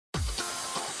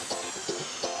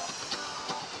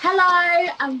Hello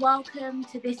and welcome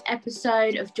to this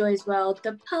episode of Joy's World,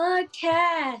 the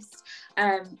podcast.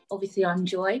 Obviously, I'm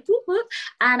Joy, whoop, whoop,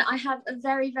 and I have a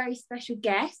very, very special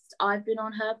guest. I've been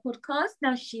on her podcast,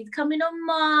 now she's coming on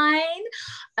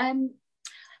mine.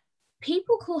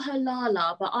 People call her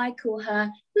Lala, but I call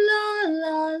her La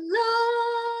La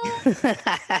La.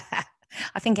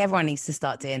 I think everyone needs to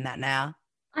start doing that now.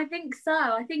 I think so.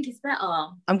 I think it's better.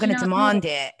 I'm going to demand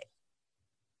it.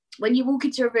 When you walk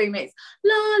into a room, it's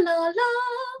La La La.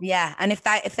 Yeah, and if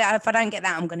I don't get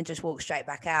that, I'm going to just walk straight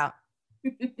back out.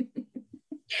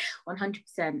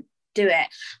 100%. Do it.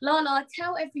 Lala,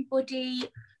 tell everybody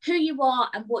who you are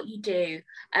and what you do.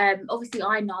 Obviously,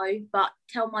 I know, but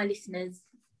tell my listeners.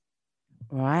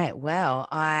 Right. Well,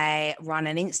 I run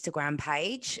an Instagram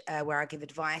page where I give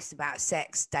advice about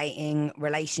sex, dating,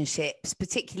 relationships,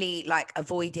 particularly like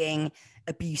avoiding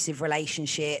abusive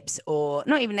relationships, or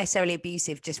not even necessarily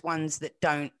abusive, just ones that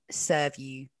don't serve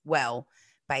you well,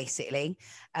 basically.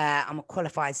 I'm a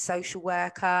qualified social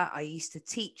worker. I used to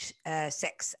teach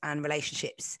sex and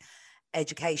relationships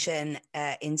education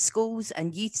in schools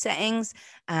and youth settings.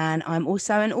 And I'm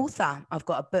also an author. I've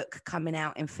got a book coming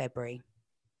out in February.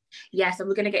 Yes, and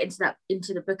we're going to get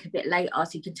into the book a bit later,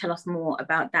 so you can tell us more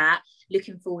about that.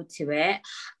 Looking forward to it.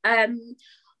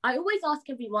 I always ask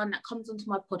everyone that comes onto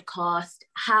my podcast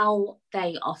how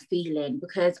they are feeling,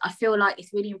 because I feel like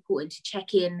it's really important to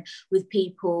check in with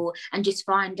people and just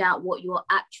find out what your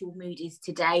actual mood is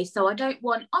today. So I don't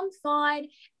want I'm fine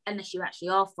unless you actually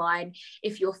are fine.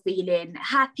 If you're feeling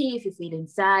happy, if you're feeling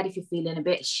sad, if you're feeling a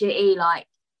bit shitty, like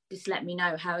just let me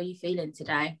know. How are you feeling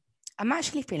today? I'm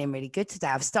actually feeling really good today.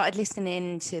 I've started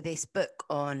listening to this book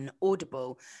on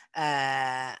Audible,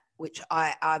 which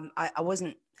I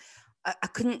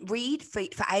couldn't read for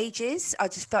ages. I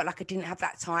just felt like I didn't have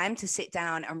that time to sit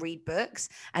down and read books.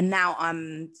 And now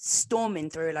I'm storming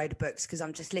through a load of books because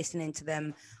I'm just listening to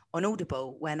them on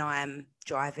Audible when I'm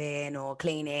driving or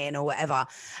cleaning or whatever.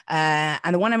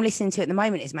 And the one I'm listening to at the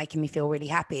moment is making me feel really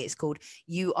happy. It's called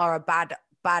You Are a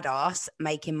Badass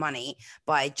Making Money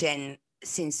by Jen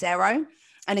Sincero.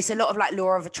 And it's a lot of like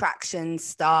law of attraction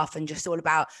stuff and just all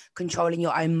about controlling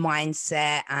your own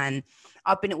mindset. And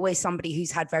I've been always somebody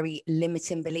who's had very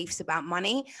limiting beliefs about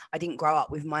money. I didn't grow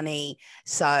up with money.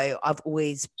 So I've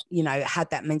always, had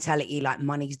that mentality like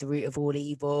money's the root of all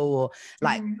evil, or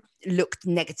like looked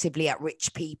negatively at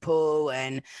rich people,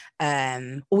 and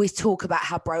always talk about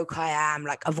how broke I am,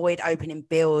 like avoid opening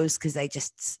bills because they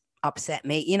just upset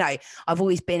me. I've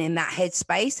always been in that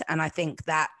headspace. And I think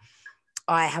that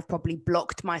I have probably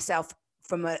blocked myself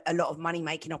from a lot of money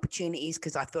making opportunities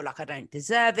because I feel like I don't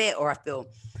deserve it, or I feel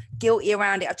guilty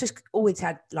around it. I've just always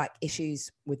had like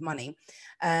issues with money.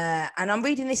 And I'm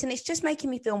reading this and it's just making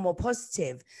me feel more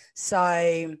positive.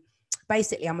 So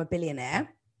basically I'm a billionaire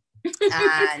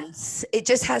and it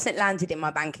just hasn't landed in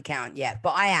my bank account yet,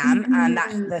 but I am. And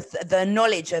that the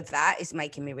knowledge of that is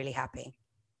making me really happy.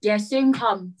 Yeah, soon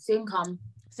come.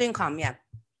 Yeah.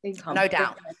 No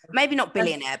doubt. Maybe not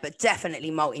billionaire, but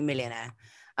definitely multi-millionaire.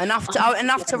 Enough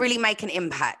to really make an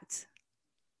impact.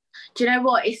 Do you know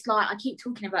what? It's like I keep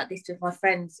talking about this with my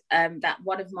friends. That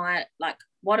one of my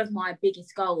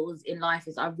biggest goals in life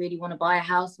is I really want to buy a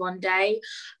house one day.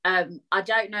 I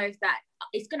don't know if that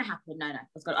it's going to happen. No.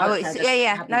 It's going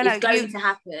to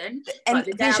happen. And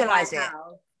visualize it.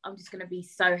 I'm just going to be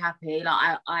so happy.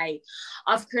 Like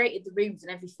I've created the rooms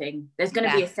and everything. There's going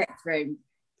to be a sex room.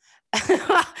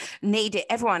 Need it.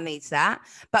 Everyone needs that,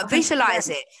 but visualize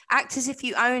it, act as if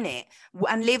you own it,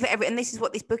 and live it. And this is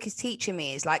what this book is teaching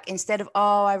me, is like, instead of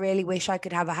I really wish I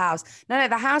could have a house, no,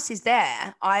 the house is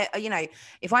there.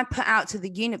 If I put out to the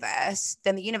universe,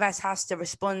 then the universe has to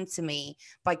respond to me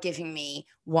by giving me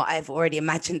what I've already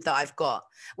imagined that I've got,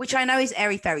 which I know is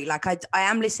airy-fairy. Like I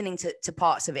am listening to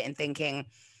parts of it and thinking,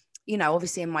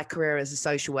 obviously in my career as a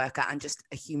social worker and just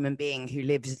a human being who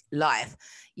lives life,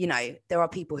 there are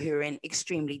people who are in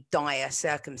extremely dire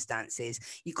circumstances.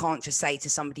 You can't just say to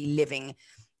somebody living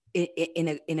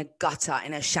in a gutter,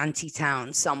 in a shanty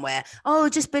town somewhere,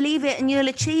 just believe it and you'll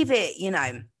achieve it.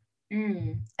 It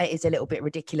is a little bit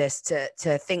ridiculous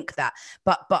to think that.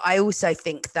 But I also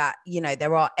think that,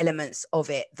 there are elements of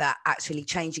it that actually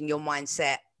changing your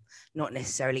mindset, not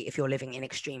necessarily if you're living in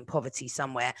extreme poverty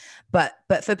somewhere, but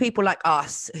for people like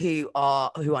us who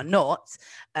are not,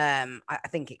 I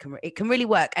think it can really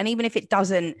work. And even if it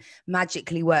doesn't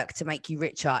magically work to make you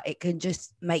richer, it can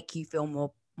just make you feel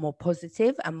more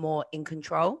positive and more in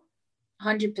control.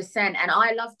 100%. And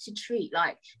I love to treat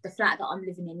like the flat that I'm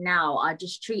living in now, I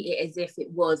just treat it as if it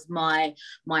was my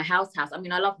house. I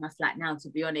mean, I love my flat now, to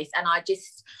be honest. And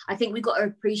I think we've got to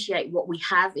appreciate what we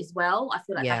have as well. I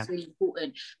feel like that's really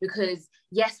important, because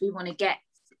yes, we want to get,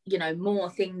 you know, more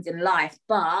things in life,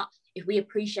 but if we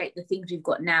appreciate the things we've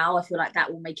got now, I feel like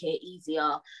that will make it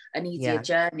an easier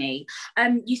journey.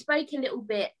 You spoke a little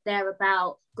bit there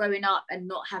about growing up and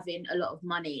not having a lot of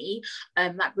money.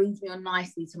 That brings me on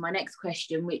nicely to my next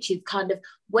question, which is kind of,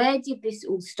 where did this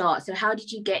all start? So how did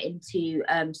you get into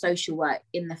social work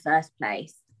in the first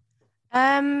place?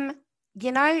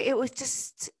 You know, it was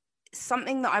just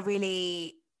something that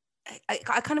I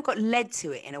kind of got led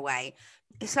to it in a way.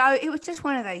 So it was just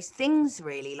one of those things,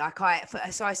 really. Like I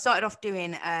started off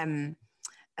doing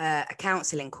a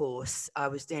counselling course. I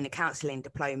was doing a counselling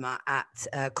diploma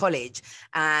at college,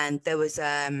 and there was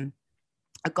a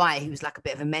guy who was like a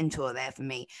bit of a mentor there for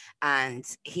me, and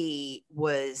he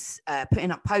was putting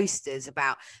up posters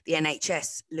about the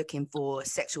NHS looking for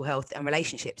sexual health and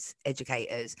relationships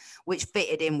educators, which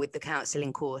fitted in with the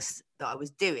counselling course that I was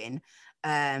doing.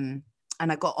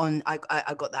 And I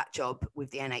got that job with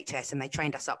the NHS, and they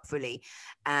trained us up fully.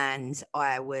 And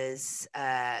I was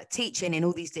teaching in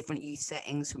all these different youth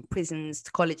settings, from prisons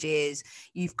to colleges,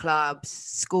 youth clubs,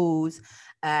 schools.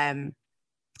 And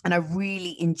I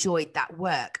really enjoyed that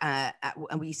work.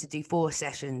 And we used to do 4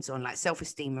 sessions on like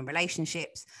self-esteem and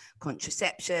relationships,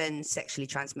 contraception, sexually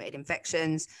transmitted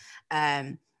infections.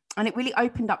 And it really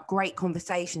opened up great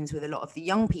conversations with a lot of the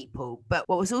young people. But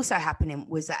what was also happening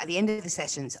was that at the end of the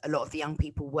sessions, a lot of the young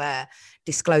people were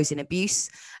disclosing abuse,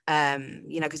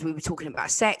 you know, because we were talking about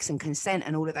sex and consent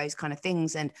and all of those kind of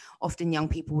things. And often young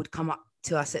people would come up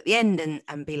to us at the end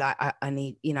and be like, I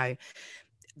need, you know,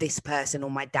 this person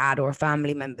or my dad or a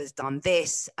family member's done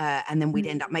this, and then we'd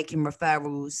end up making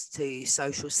referrals to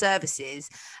social services,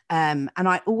 and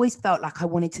I always felt like I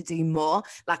wanted to do more.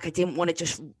 Like I didn't want to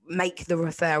just make the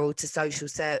referral to social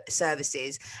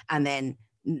services and then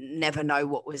never know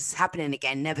what was happening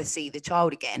again, never see the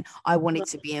child again. I wanted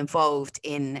to be involved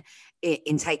in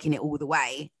taking it all the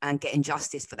way and getting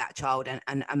justice for that child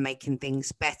and making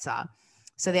things better.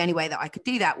 So the only way that I could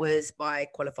do that was by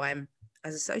qualifying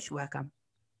as a social worker.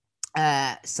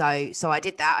 So I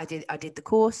did that. I did the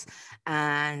course,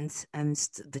 and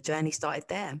the journey started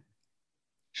there.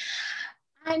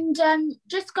 And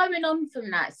just going on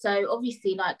from that, so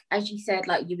obviously, like as you said,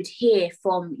 like you would hear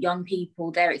from young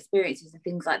people their experiences and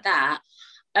things like that.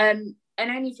 And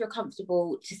only if you're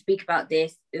comfortable to speak about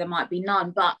this, there might be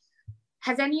none. But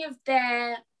has any of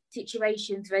their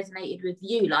situations resonated with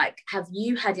you? Like, have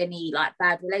you had any like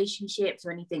bad relationships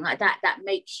or anything like that that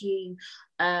makes you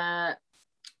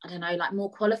I don't know, like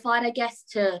more qualified, I guess,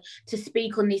 to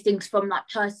speak on these things from like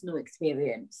personal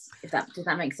experience, does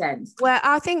that make sense? Well,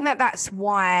 I think that's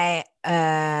why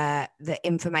the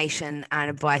information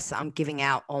and advice that I'm giving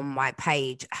out on my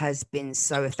page has been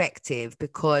so effective,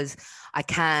 because I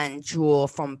can draw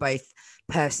from both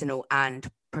personal and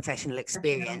professional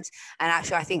experience. And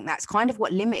actually, I think that's kind of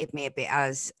what limited me a bit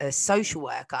as a social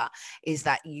worker, is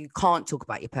that you can't talk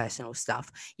about your personal stuff.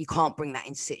 You can't bring that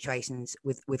into situations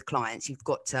with clients. You've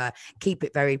got to keep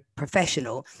it very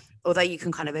professional. Although you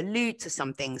can kind of allude to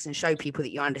some things and show people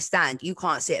that you understand, you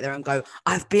can't sit there and go,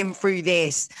 I've been through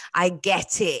this, I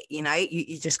get it. You know,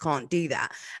 you just can't do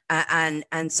that.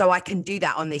 And so I can do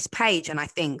that on this page. And I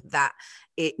think that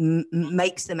it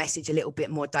makes the message a little bit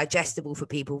more digestible for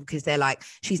people, because they're like,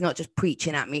 she's not just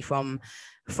preaching at me from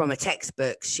a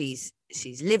textbook, she's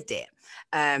lived it.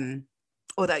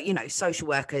 Although, you know, social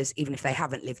workers, even if they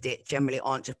haven't lived it, generally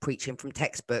aren't just preaching from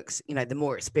textbooks. You know, the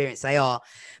more experienced they are,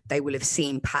 they will have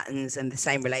seen patterns and the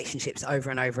same relationships over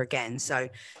and over again. So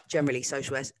generally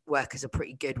social workers are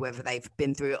pretty good whether they've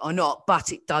been through it or not,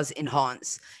 but it does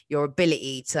enhance your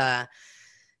ability to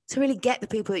really get the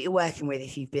people that you're working with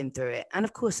if you've been through it. And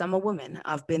of course, I'm a woman.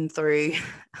 I've been through,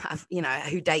 you know,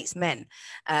 who dates men?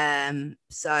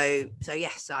 So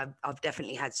yes, I've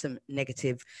definitely had some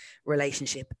negative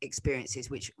relationship experiences,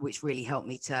 which really helped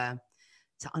me to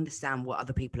understand what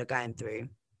other people are going through.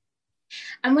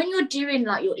 And when you're doing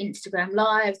like your Instagram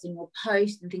lives and your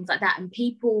posts and things like that, and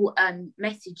people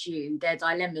message you their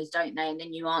dilemmas, don't they? And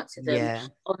then you answer them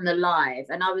on the live.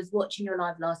 And I was watching your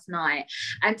live last night,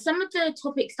 and some of the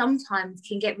topics sometimes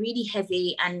can get really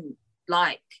heavy and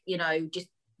like, you know, just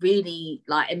really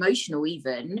like emotional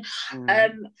even.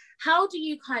 How do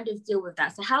you kind of deal with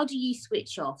that? So how do you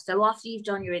switch off? So after you've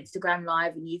done your Instagram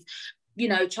live and you've, you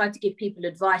know, tried to give people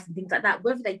advice and things like that,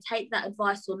 whether they take that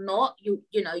advice or not, you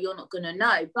know, you're not going to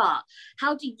know. But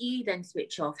how do you then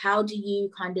switch off? How do you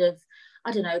kind of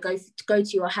I don't know, go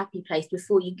to your happy place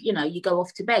before you go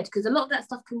off to bed, because a lot of that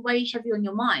stuff can weigh heavy on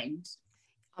your mind.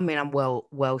 I mean, I'm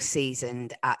well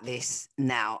seasoned at this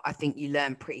now. I think you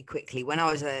learn pretty quickly. When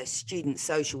I was a student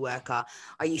social worker,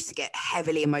 I used to get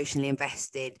heavily emotionally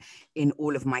invested in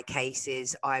all of my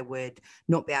cases. I would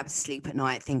not be able to sleep at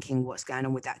night thinking what's going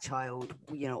on with that child,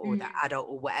 or that adult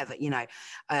or whatever,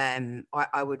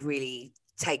 I would really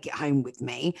take it home with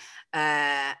me.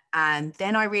 And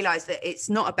then I realized that it's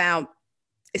not about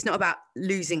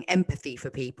losing empathy for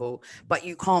people, but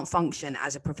you can't function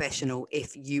as a professional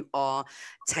if you are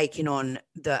taking on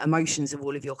the emotions of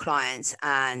all of your clients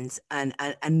and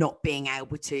not being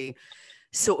able to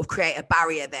sort of create a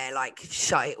barrier there, like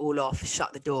shut it all off,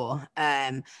 shut the door.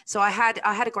 So I had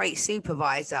a great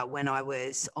supervisor when I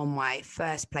was on my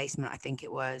first placement, I think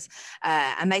it was,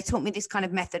 and they taught me this kind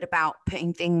of method about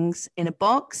putting things in a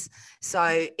box.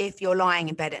 So if you're lying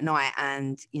in bed at night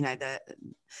and the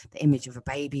image of a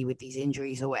baby with these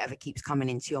injuries or whatever keeps coming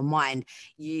into your mind,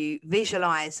 you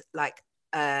visualize like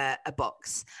a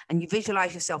box, and you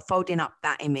visualize yourself folding up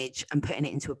that image and putting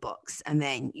it into a box, and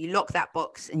then you lock that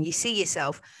box and you see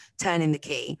yourself turning the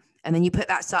key, and then you put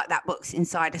that box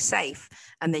inside a safe,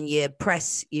 and then you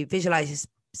visualize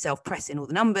yourself pressing all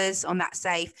the numbers on that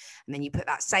safe, and then you put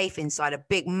that safe inside a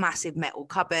big massive metal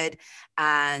cupboard,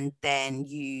 and then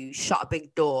you shut a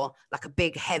big door, like a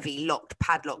big heavy locked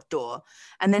padlock door,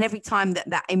 and then every time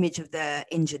that image of the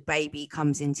injured baby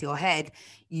comes into your head,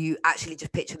 you actually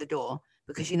just picture the door,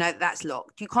 because that's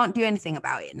locked. You can't do anything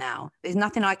about it now. There's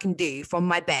nothing I can do from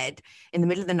my bed in the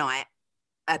middle of the night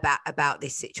about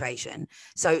this situation.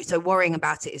 So worrying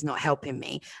about it is not helping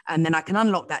me. And then I can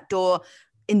unlock that door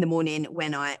in the morning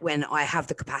when I have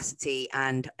the capacity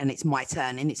and it's my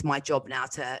turn, and it's my job now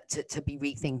to be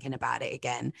rethinking about it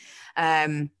again.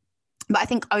 But I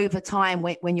think over time,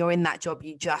 when you're in that job,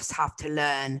 you just have to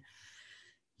learn.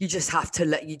 You just have to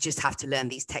learn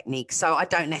these techniques. So I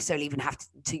don't necessarily even have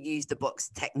to use the box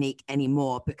technique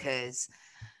anymore, because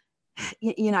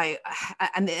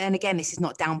and again, this is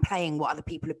not downplaying what other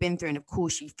people have been through, and of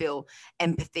course you feel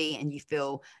empathy and you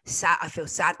feel sad. I feel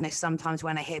sadness sometimes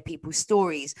when I hear people's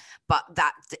stories, but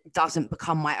that doesn't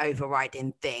become my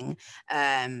overriding thing.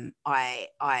 I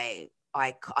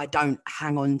don't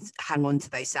hang on to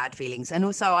those sad feelings, and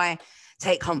also I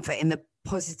take comfort in the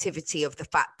positivity of the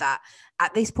fact that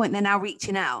at this point they're now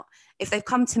reaching out. If they've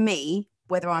come to me,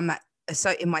 whether I'm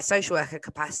in my social worker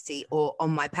capacity or on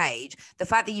my page, the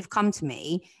fact that you've come to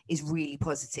me is really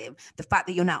positive. The fact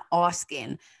that you're now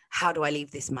asking, how do I leave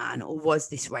this man, or was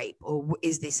this rape, or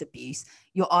is this abuse?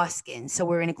 You're asking, so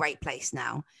we're in a great place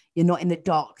now. You're not in the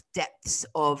dark depths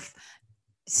of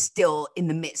still in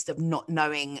the midst of not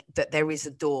knowing that there is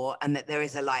a door and that there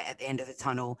is a light at the end of the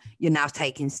tunnel. You're now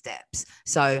taking steps.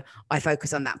 So I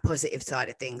focus on that positive side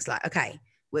of things, like, okay,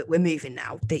 we're moving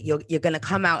now, that you're going to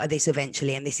come out of this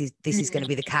eventually, and this is going to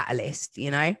be the catalyst,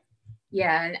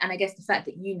 Yeah, and I guess the fact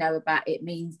that you know about it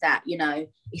means that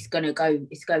it's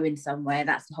going somewhere.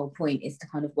 That's the whole point, is to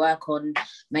kind of work on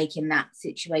making that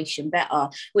situation better,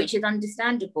 which is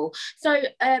understandable. So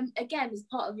again, as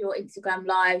part of your Instagram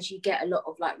lives, you get a lot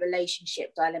of like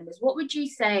relationship dilemmas. What would you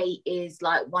say is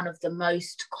like one of the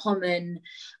most common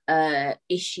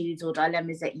issues or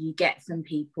dilemmas that you get from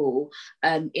people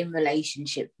in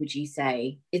relationships? Would you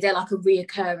say, is there like a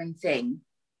reoccurring thing?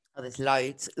 Oh, there's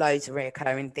loads of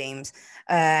reoccurring themes.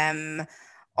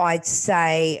 I'd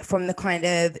say from the kind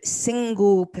of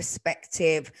single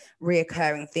perspective,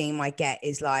 reoccurring theme I get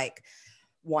is like,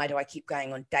 why do I keep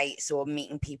going on dates or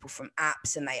meeting people from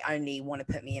apps and they only want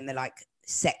to put me in the like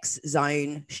sex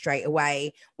zone straight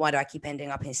away? Why do I keep ending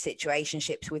up in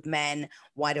situationships with men?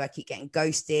 Why do I keep getting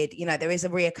ghosted? There is a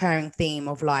reoccurring theme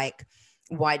of like,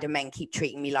 why do men keep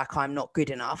treating me like I'm not good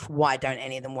enough? Why don't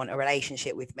any of them want a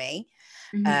relationship with me?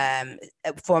 Mm-hmm.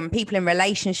 From people in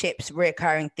relationships,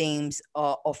 recurring themes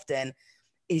are often,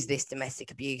 is this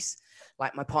domestic abuse?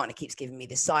 Like, my partner keeps giving me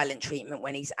the silent treatment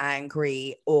when he's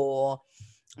angry, or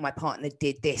my partner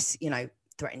did this,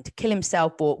 threatened to kill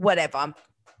himself or whatever.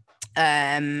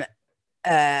 So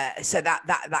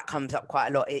that comes up quite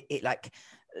a lot. It like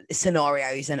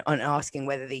scenarios and asking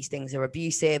whether these things are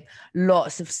abusive.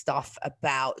 Lots of stuff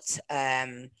about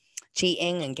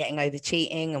cheating and getting over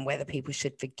cheating, and whether people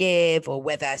should forgive, or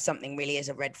whether something really is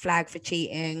a red flag for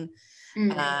cheating.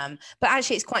 But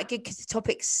actually it's quite good because the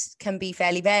topics can be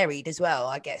fairly varied as well.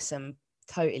 I get some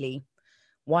totally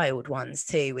wild ones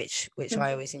too, which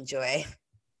I always enjoy.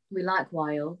 We like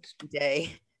wild. We do.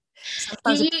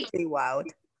 Sometimes too wild.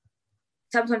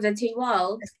 Sometimes they're too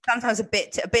wild. Sometimes a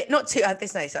bit not too.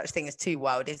 There's no such thing as too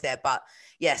wild, is there? But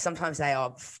yeah, sometimes they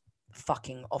are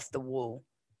fucking off the wall.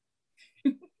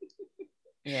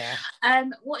 Yeah.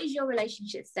 What is your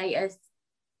relationship status?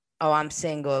 Oh, I'm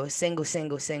single.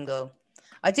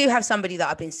 I do have somebody that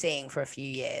I've been seeing for a few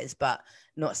years, but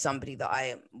not somebody that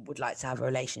I would like to have a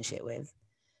relationship with.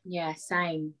 Yeah,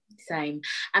 same. And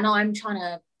I'm trying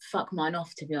to fuck mine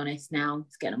off, to be honest. Now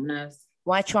it's getting on my nerves.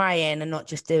 Why trying and not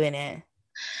just doing it?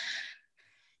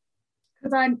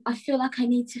 Because I feel like I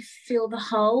need to fill the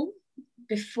hole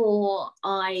before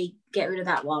I get rid of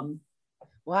that one.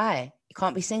 Why? You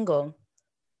can't be single.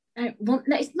 No,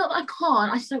 it's not that I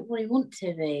can't. I just don't really want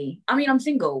to be. I mean, I'm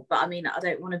single, but I mean, I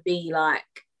don't want to be like.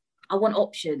 I want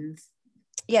options.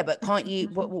 Yeah, but can't you?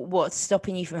 What's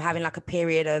stopping you from having like a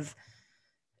period of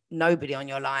nobody on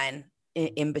your line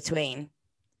in between?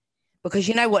 Because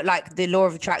you know what, like the law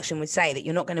of attraction would say that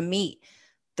you're not going to meet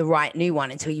the right new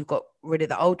one until you've got rid of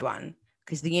the old one.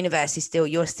 Because the universe is still,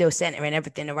 you're still centering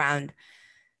everything around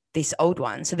this old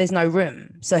one. So there's no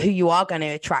room. So who you are going to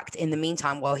attract in the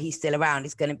meantime while he's still around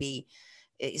is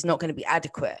it's not going to be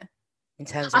adequate in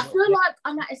terms of. I feel like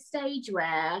I'm at a stage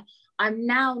where I'm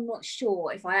now not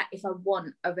sure if I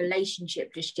want a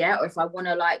relationship just yet, or if I want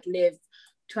to like live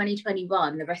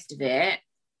 2021, the rest of it.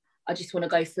 I just want to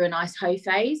go through a nice hoe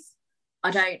phase.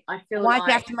 I feel Why like. do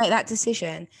you have to make that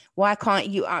decision? Why can't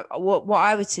you? What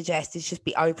I would suggest is just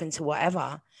be open to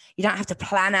whatever. You don't have to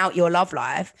plan out your love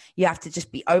life. You have to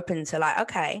just be open to like,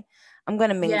 okay, I'm going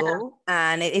to mingle.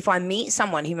 Yeah. And if I meet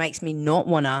someone who makes me not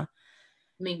want to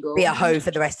mingle, be a hoe for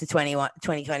the rest of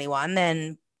 2021,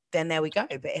 then there we go.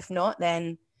 But if not,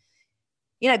 then,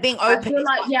 being open. I feel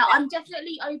like, I'm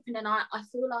definitely open. And I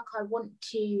feel like I want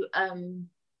to,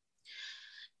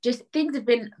 just things have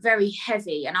been very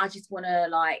heavy and I just want to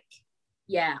like,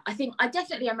 I think I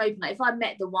definitely am open. Like if I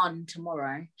met the one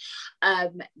tomorrow,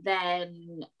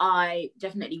 then I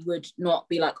definitely would not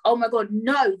be like, oh my God,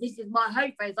 no, this is my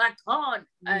hoe phase, I can't.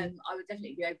 I would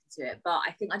definitely be open to it. But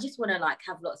I think I just want to like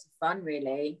have lots of fun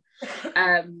really.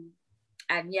 And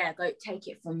go take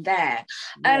it from there.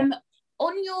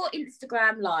 On your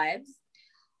Instagram lives,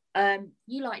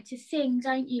 you like to sing,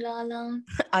 don't you, Lala?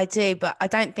 I do, but I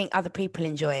don't think other people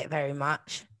enjoy it very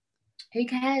much. Who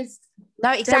cares?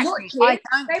 No, exactly.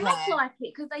 They must like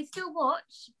it because they still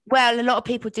watch. Well, a lot of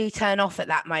people do turn off at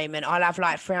that moment. I'll have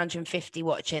like 350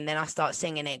 watching, then I start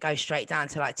singing it, goes straight down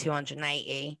to like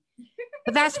 280.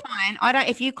 But that's fine.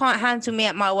 If you can't handle me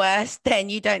at my worst, then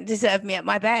you don't deserve me at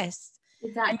my best.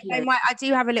 Exactly. And I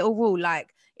do have a little rule,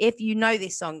 like if you know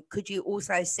this song, could you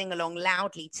also sing along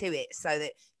loudly to it so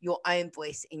that your own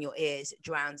voice in your ears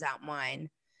drowns out mine?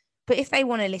 But if they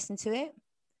want to listen to it,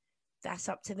 that's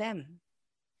up to them.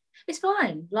 It's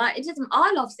fine. Like it doesn't.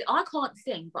 I can't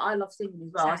sing, but I love singing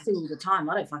as well. Same. I sing all the time.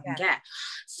 I don't fucking care.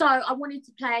 So I wanted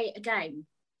to play a game.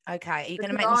 Okay, are you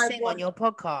going to make me sing on your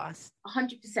podcast?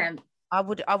 100%. I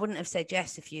wouldn't have said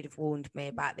yes if you'd have warned me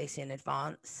about this in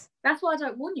advance. That's why I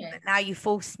don't warn you. But now you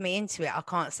forced me into it. I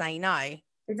can't say no.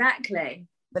 Exactly.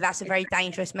 But that's a very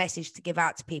dangerous message to give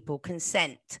out to people.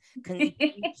 Consent.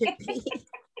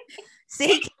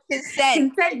 Seek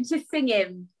consent. Consent to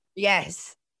singing.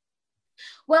 Yes.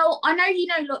 Well, I know you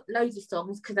know loads of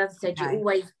songs because, as I said, you're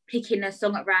always picking a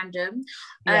song at random.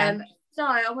 Yeah. So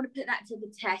I want to put that to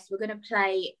the test. We're going to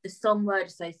play the song word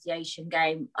association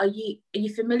game. Are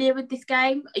you familiar with this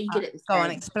game? Are you good at this game? Go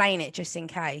on, explain it just in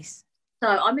case. So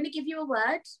I'm going to give you a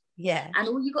word. Yeah. And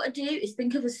all you got to do is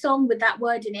think of a song with that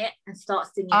word in it and start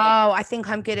singing it. I think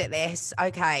I'm good at this.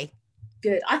 Okay.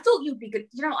 Good. I thought you'd be good.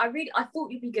 I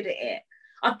thought you'd be good at it.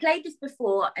 I've played this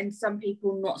before and some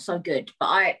people not so good, but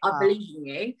I believe in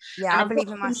you. Yeah, I believe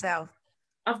in myself.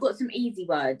 I've got some easy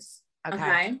words.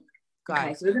 Okay. Go.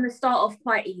 Okay, so we're going to start off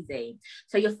quite easy.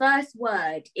 So your first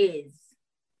word is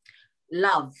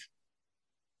love.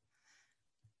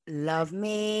 Love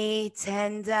me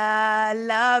tender,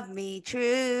 love me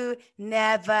true,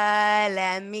 never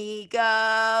let me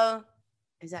go.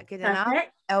 Is that good enough?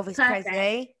 Elvis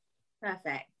Presley.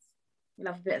 Perfect.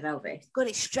 Love a bit of Elvis. God,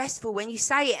 it's stressful when you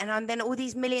say it, and then all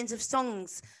these millions of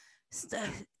songs.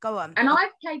 Go on. And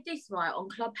I've played this right on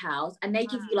Clubhouse, and they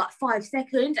give you like 5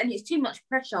 seconds, and it's too much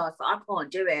pressure, so I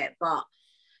can't do it. But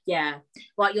yeah,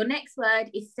 right. Your next word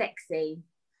is sexy.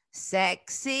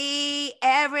 Sexy,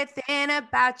 everything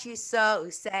about you so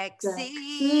sexy.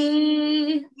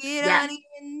 You don't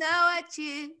even know what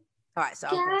you. All right, so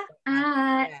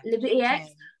Liberty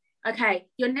X. Okay,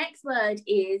 your next word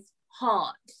is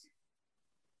heart.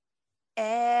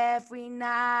 Every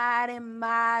night in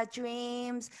my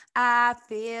dreams, I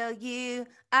feel you.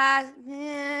 I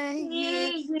feel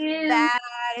you. That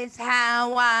is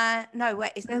how I. No,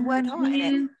 wait, is there the word heart in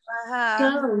it? Go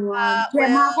on.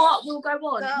 My heart will go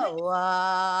on. Go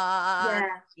on.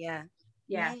 Yeah.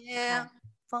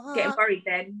 Getting worried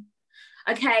then.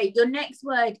 Okay, your next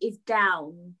word is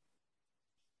down.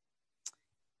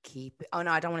 Keep it. Oh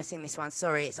no, I don't want to sing this one.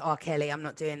 Sorry, it's R. Kelly. I'm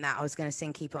not doing that. I was going to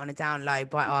sing "Keep It on a Down Low"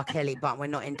 by R. Kelly, but we're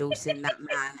not endorsing that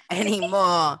man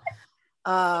anymore.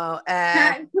 Oh,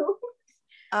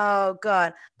 oh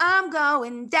God, I'm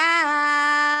going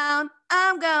down.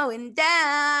 I'm going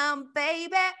down,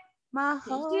 baby. My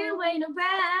whole You ain't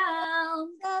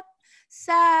around.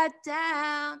 upside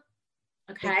down.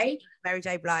 Okay. Mary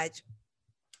J. Blige.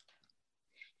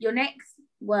 Your next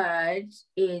word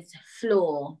is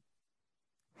floor.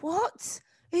 What?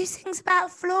 Who sings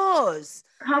about floors?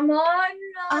 Come on.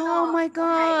 Oh my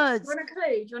God.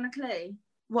 Okay. Do you want a clue?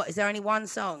 What, is there only one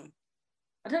song?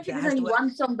 I don't think there's only one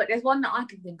song, but there's one that I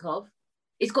can think of.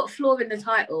 It's got floor in the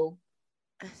title.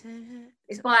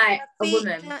 It's by a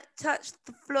woman. Touch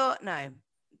the floor. No,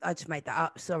 I just made that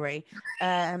up. Sorry.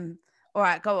 All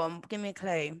right, go on. Give me a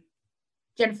clue.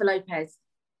 Jennifer Lopez.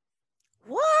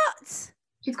 What?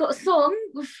 She's got a song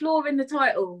with floor in the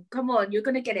title. Come on, you're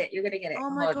gonna get it. You're gonna get it. Oh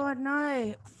my God,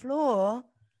 no. Floor.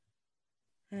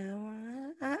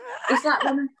 It's like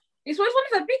it's one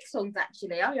of her big songs,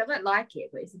 actually. I don't like it,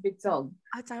 but it's a big song.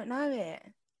 I don't know it.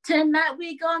 Tonight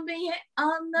we gonna be here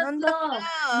on the floor.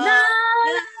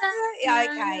 Yeah,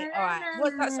 okay. All right.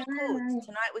 What's that song called?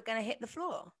 Tonight we're gonna hit the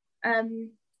floor. I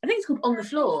think it's called On the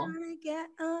Floor. Get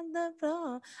on the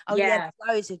floor. Oh yeah,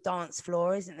 there's loads of dance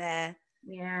floor, isn't there?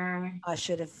 Yeah. I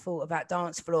should have thought about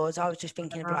dance floors. I was just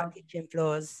thinking of like kitchen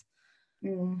floors.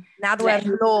 Mm. Now the word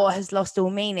floor has lost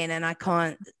all meaning and I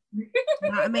can't, you know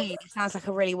what I mean? It sounds like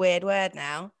a really weird word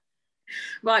now.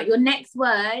 Right, your next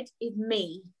word is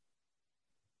me.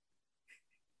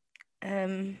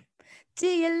 Do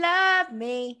you love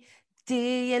me? Do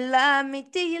you love me?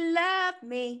 Do you love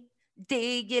me? Do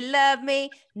you love me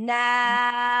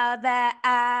now that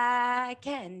I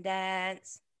can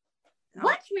dance?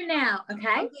 Watch me now.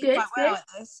 Okay, good. Well at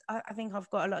this. I think I've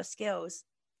got a lot of skills.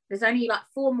 There's only like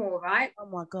 4 more, right? Oh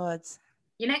my God.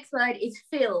 Your next word is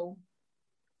feel.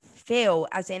 Feel,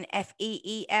 as in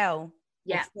F-E-E-L.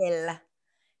 Yeah.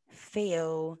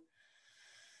 Feel.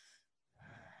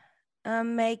 I'll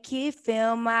make you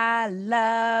feel my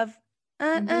love.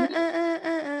 Adele.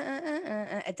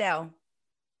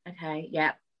 Okay,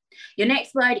 yeah. Your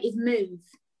next word is move.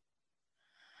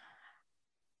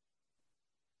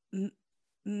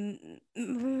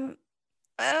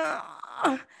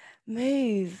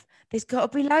 Move. There's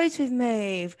got to be loads with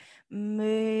move.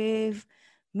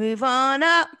 Move on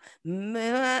up,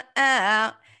 move on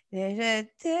out.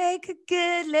 Take a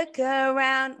good look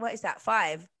around. What is that?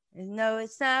 5? No,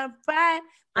 it's not right.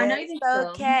 I know this song.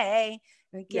 Okay.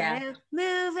 We're gonna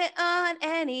move it on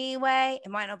anyway. It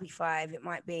might not be 5. It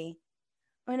might be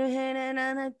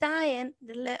dying,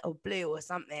 the little blue or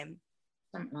something.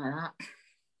 Something like that.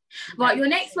 Right, your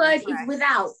next word is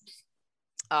without.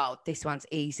 Oh, this one's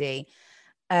easy.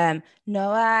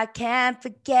 No, I can't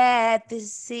forget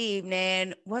this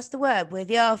evening. What's the word?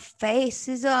 With your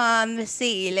faces on the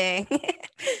ceiling.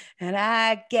 And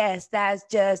I guess that's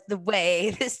just the way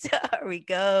the story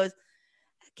goes.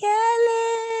 I can't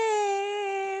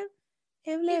live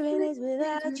if living is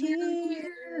without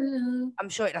you. I'm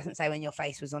sure it doesn't say when your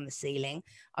face was on the ceiling.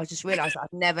 I just realised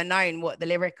I've never known what the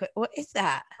lyric. What is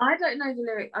that? I don't know the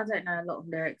lyric. I don't know a lot of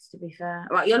lyrics, to be fair.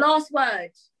 Right, your last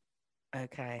word.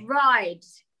 Okay. Ride.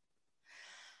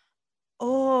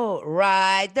 Oh,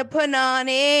 ride the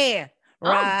punani.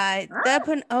 Ride the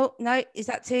pun. Oh no, is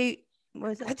that too?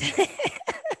 Was that?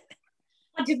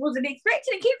 I just wasn't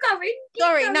expecting it. Keep going.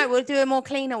 Sorry, no, we'll do a more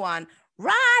cleaner one.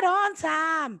 Right on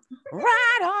time.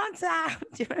 Right on time.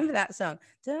 Do you remember that song?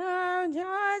 Don't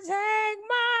just take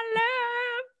my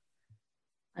love.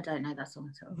 I don't know that song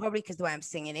at all. Probably because the way I'm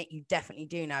singing it, you definitely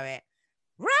do know it.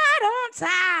 Right on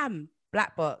time.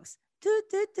 Black Box. I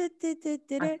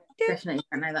definitely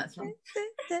don't know that song.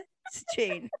 It's a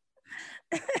tune.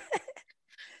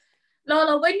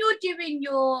 Lola, when you're doing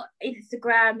your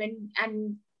Instagram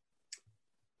and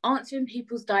answering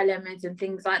people's dilemmas and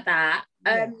things like that,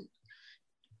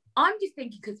 I'm just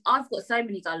thinking, because I've got so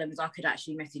many dilemmas I could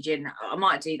actually message in. I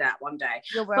might do that one day.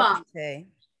 You're welcome to.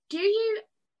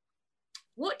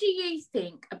 What do you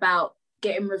think about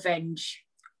getting revenge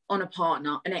on a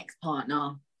partner, an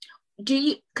ex-partner? Do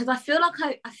you, because I feel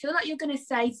like you're going to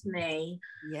say to me,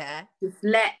 just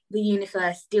let the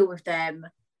universe deal with them,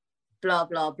 blah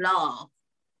blah blah,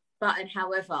 but and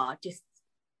however, just,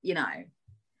 you know,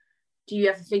 do you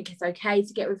ever think it's okay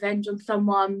to get revenge on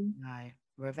someone? No,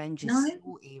 revenge is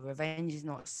salty. Revenge is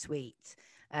not sweet.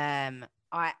 I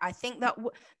think that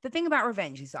the thing about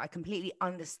revenge is that I completely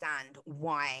understand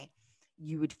why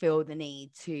you would feel the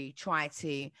need to try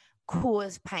to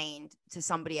cause pain to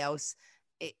somebody else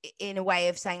in a way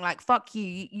of saying like, fuck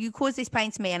you, you caused this pain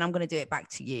to me and I'm going to do it back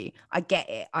to you. I get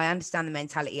it. I understand the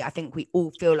mentality. I think we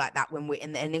all feel like that when we're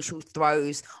in the initial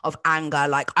throes of anger,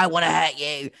 like I want to hurt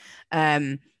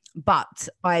you. But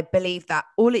I believe that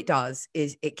all it does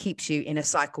is it keeps you in a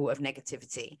cycle of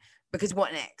negativity, because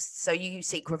what next? So you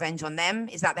seek revenge on them.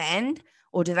 Is that the end?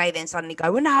 Or do they then suddenly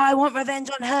go, well, no, I want revenge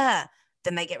on her.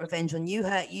 Then they get revenge on you,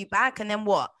 hurt you back. And then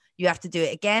what? You have to do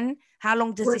it again. How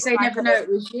long does this they never know it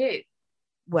was you?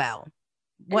 Well,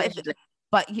 what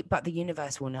if, but the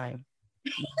universe will know,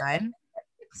 you know?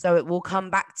 So it will come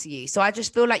back to you. So I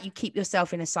just feel like you keep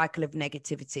yourself in a cycle of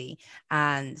negativity,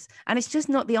 and it's just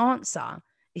not the answer.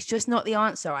 It's just not the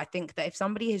answer. I think that if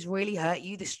somebody has really hurt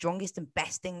you, the strongest and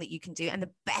best thing that you can do, and the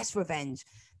best revenge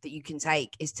that you can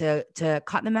take, is to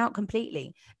cut them out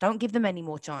completely. Don't give them any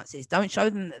more chances. Don't show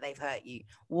them that they've hurt you.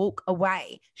 Walk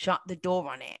away, shut the door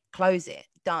on it, close it,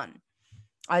 done.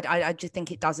 I just think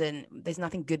there's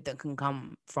nothing good that can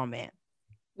come from it.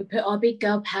 We put our big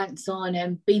girl pants on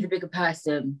and be the bigger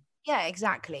person. Yeah,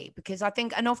 exactly. Because I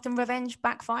think, and often revenge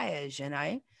backfires, you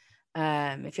know.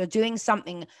 If you're doing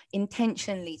something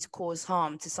intentionally to cause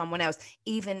harm to someone else,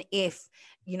 even if,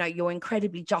 you know, you're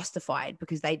incredibly justified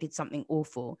because they did something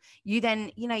awful, you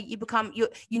then, you know, you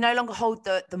no longer hold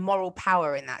the moral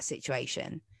power in that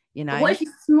situation, you know. But what if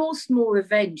it's small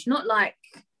revenge? Not like,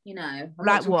 you know,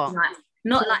 like what?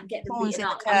 Not like get them beaten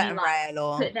up. I mean, like,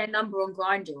 or put their number on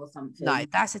Grindr or something. No,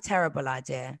 that's a terrible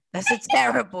idea. That's a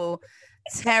terrible,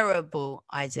 terrible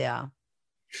idea.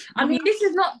 I mean, this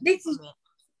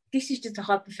is just a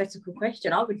hypothetical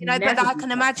question. I would, you know, but I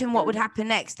can imagine what would happen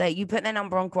next. That you put their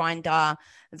number on Grindr,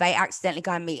 they accidentally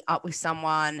go and meet up with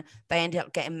someone, they end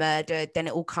up getting murdered, then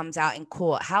it all comes out in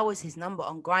court. How was his number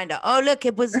on Grindr? Oh, look,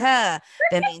 it was her.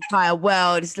 Then the entire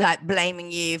world is like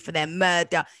blaming you for their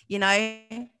murder. You know,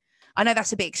 I know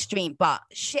that's a bit extreme, but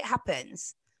shit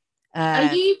happens.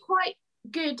 Are you quite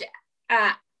good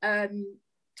at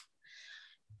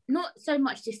not so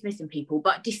much dismissing people,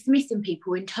 but dismissing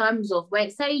people in terms of when,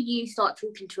 say, you start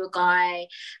talking to a guy,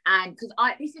 and because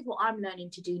this is what I'm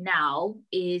learning to do now,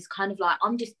 is kind of like,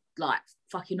 I'm just like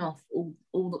fucking off all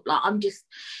like,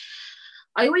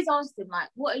 I always ask them, like,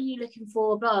 what are you looking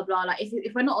for, blah blah, like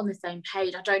if we're not on the same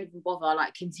page, I don't even bother,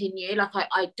 like, continue, like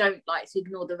I don't like to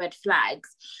ignore the red flags.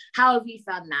 How have you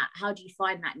found that? How do you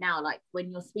find that now, like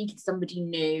when you're speaking to somebody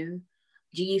new?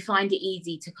 Do you find it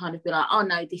easy to kind of be like, oh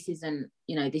no, this isn't,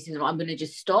 I'm going to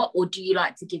just stop? Or do you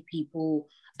like to give people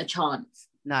a chance?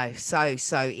 No, so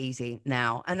easy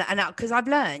now. And because I've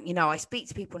learned, you know, I speak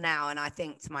to people now and I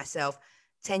think to myself,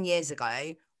 10 years ago,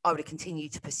 I would have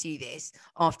continued to pursue this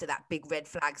after that big red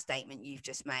flag statement you've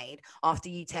just made, after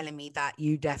you telling me that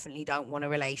you definitely don't want a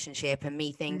relationship, and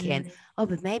me thinking, oh,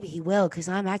 but maybe he will because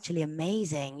I'm actually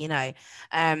amazing, you know.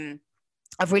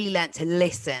 I've really learned to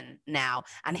listen now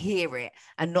and hear it,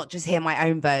 and not just hear my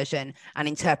own version and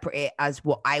interpret it as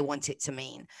what I want it to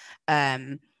mean.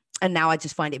 And now I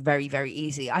just find it very, very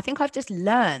easy. I think I've just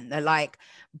learned that, like,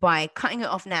 by cutting it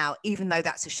off now, even though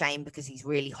that's a shame because he's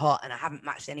really hot and I haven't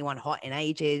matched anyone hot in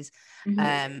ages,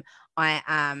 I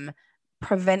am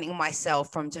preventing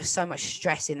myself from just so much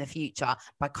stress in the future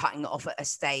by cutting it off at a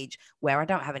stage where I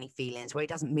don't have any feelings, where it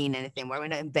doesn't mean anything, where we're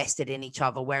not invested in each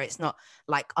other, where it's not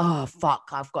like, oh fuck,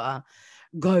 I've got to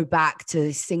go back to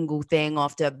this single thing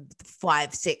after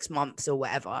 5-6 months or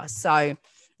whatever. So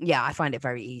yeah, I find it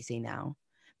very easy now,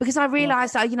 because I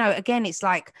realized that, you know, again, it's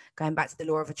like going back to the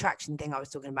law of attraction thing I was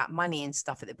talking about, money and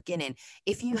stuff at the beginning.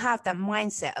 If you have that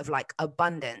mindset of like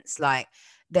abundance, like,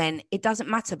 then it doesn't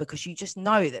matter, because you just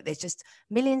know that there's just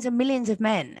millions and millions of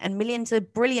men and millions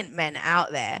of brilliant men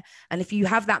out there. And if you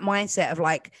have that mindset of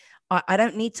like, I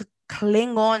don't need to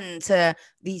cling on to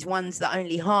these ones that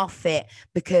only half fit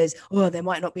because, oh, there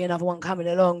might not be another one coming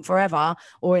along forever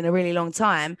or in a really long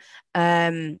time.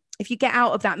 If you get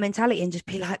out of that mentality and just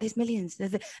be like, there's millions,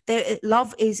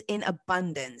 love is in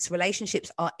abundance,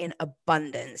 relationships are in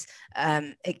abundance.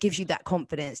 It gives you that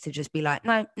confidence to just be like,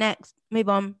 no, next, move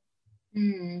on.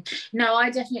 No, I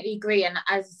definitely agree. And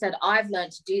as I said, I've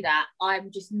learned to do that. I'm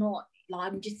just not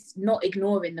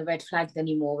ignoring the red flags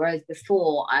anymore. Whereas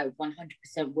before, I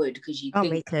 100% would, because you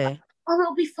think, me too. Oh,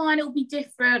 it'll be fine, it'll be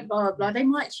different, blah, blah, blah. They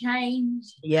might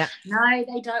change. Yeah. No,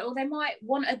 they don't. Or they might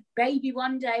want a baby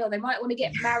one day, or they might want to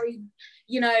get married,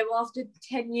 you know, after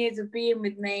 10 years of being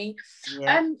with me.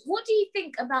 Yeah. What do you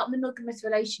think about monogamous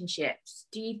relationships?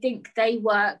 Do you think they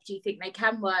work? Do you think they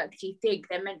can work? Do you think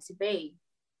they're meant to be?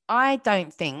 I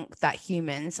don't think that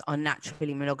humans are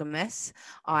naturally monogamous.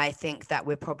 I think that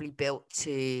we're probably built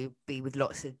to be with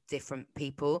lots of different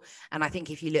people. And I think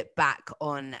if you look back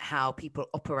on how people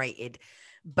operated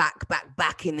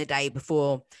back in the day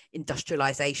before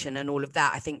industrialization and all of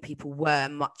that, I think people were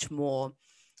much more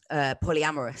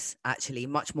polyamorous, actually,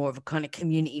 much more of a kind of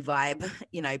community vibe.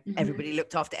 You know, everybody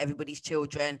looked after everybody's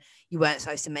children. You weren't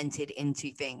so cemented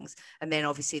into things. And then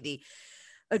obviously the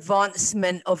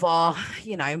advancement of our,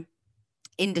 you know,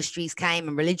 industries came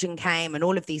and religion came and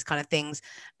all of these kind of things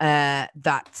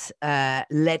that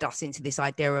led us into this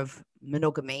idea of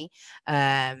monogamy.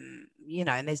 You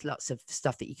know, and there's lots of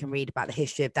stuff that you can read about the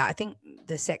history of that. I think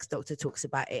the sex doctor talks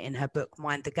about it in her book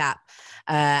Mind the Gap,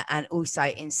 and also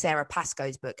in Sarah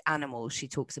Pascoe's book Animals, she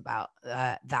talks about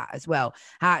that as well.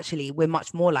 How actually we're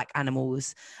much more like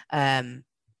animals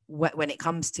when it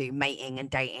comes to mating and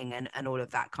dating and all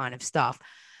of that kind of stuff.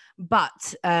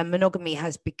 But monogamy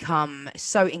has become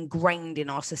so ingrained in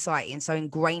our society and so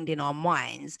ingrained in our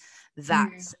minds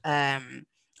that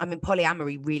I mean,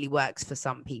 polyamory really works for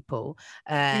some people.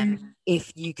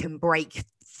 If you can break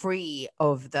free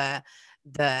of the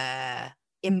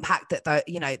impact that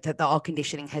you know that our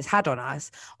conditioning has had on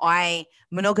us.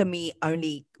 Monogamy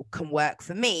only can work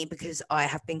for me because I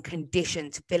have been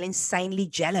conditioned to feel insanely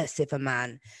jealous if a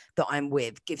man that I'm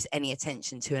with gives any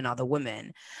attention to another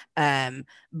woman.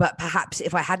 But perhaps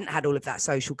if I hadn't had all of that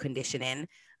social conditioning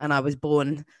and I was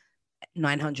born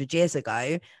 900 years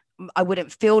ago, I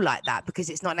wouldn't feel like that, because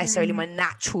it's not necessarily my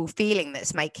natural feeling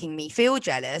that's making me feel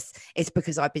jealous. It's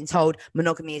because I've been told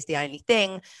monogamy is the only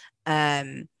thing.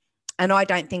 And I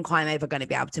don't think I'm ever going to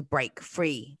be able to break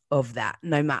free of that,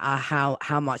 no matter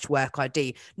how much work I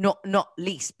do. Not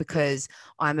least because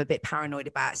I'm a bit paranoid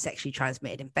about sexually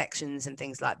transmitted infections and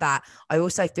things like that. I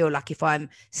also feel like if I'm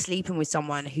sleeping with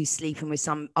someone who's sleeping with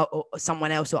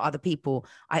someone else or other people,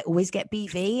 I always get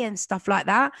BV and stuff like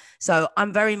that. So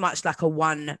I'm very much like a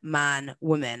one-man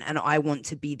woman, and I want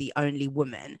to be the only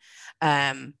woman.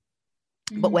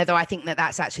 But whether I think that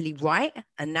that's actually right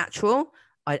and natural,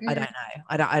 I don't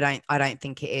know. I don't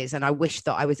think it is. And I wish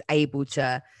that I was able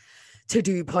to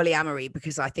do polyamory,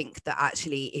 because I think that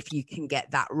actually if you can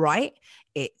get that right,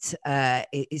 it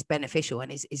is beneficial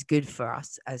and is good for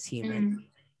us as humans.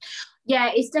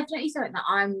 Yeah, it's definitely something that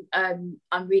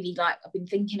I'm really like, I've been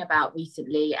thinking about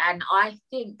recently. And I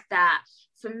think that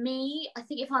for me, I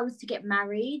think if I was to get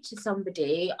married to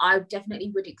somebody, I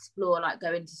definitely would explore like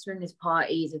going to swingers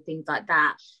parties and things like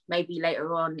that, maybe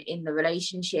later on in the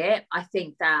relationship. I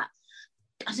think that,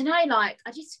 I don't know, like,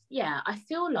 I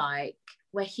feel like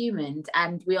we're humans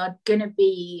and we are going to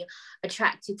be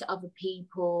attracted to other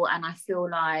people. And I feel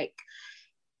like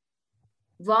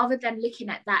rather than looking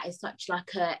at that as such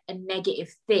like a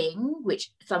negative thing,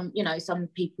 which some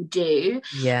people do,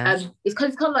 it's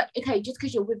kind of like, okay, just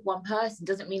because you're with one person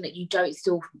doesn't mean that you don't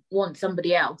still want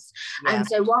somebody else. And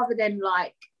so rather than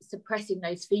like suppressing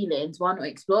those feelings, why not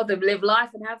explore them, live life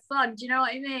and have fun? Do you know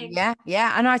what I mean?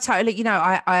 Yeah. And I totally, you know,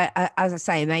 I as I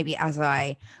say, maybe as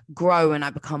I grow and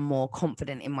I become more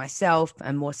confident in myself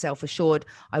and more self-assured,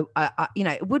 I you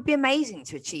know, it would be amazing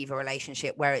to achieve a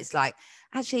relationship where it's like,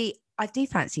 actually, I do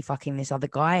fancy fucking this other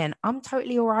guy and I'm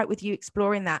totally all right with you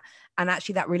exploring that. And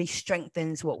actually that really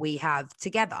strengthens what we have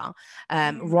together,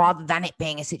 rather than it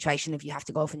being a situation of you have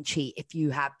to go off and cheat if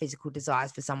you have physical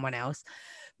desires for someone else.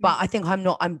 But I think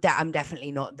I'm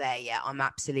definitely not there yet. I'm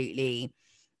absolutely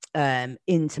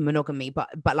into monogamy,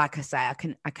 but like I say,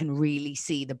 I can really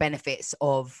see the benefits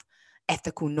of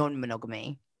ethical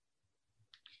non-monogamy.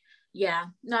 Yeah,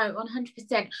 no,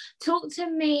 100%. Talk to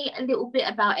me a little bit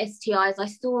about STIs. I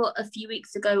saw a few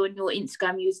weeks ago on your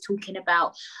Instagram, you was talking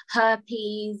about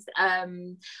herpes,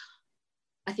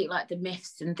 I think like the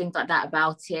myths and things like that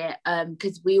about it,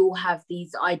 because we all have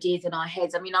these ideas in our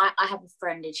heads. I mean, I have a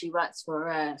friend and she works for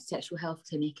a sexual health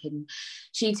clinic and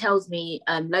she tells me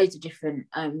loads of different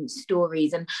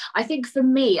stories. And I think for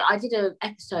me, I did an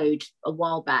episode a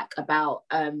while back about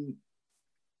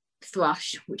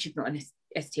thrush, which is not an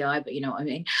STI, but you know what I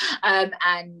mean,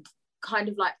 and kind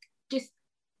of like just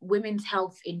women's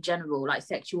health in general, like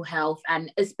sexual health, and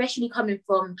especially coming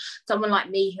from someone like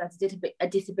me who has a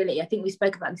disability. I think we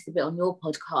spoke about this a bit on your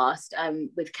podcast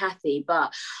with Kathy,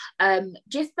 but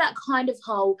just that kind of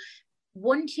whole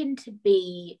wanting to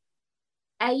be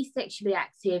asexually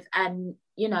active and,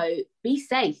 you know, be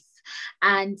safe,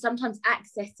 and sometimes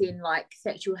accessing like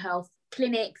sexual health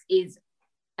clinics is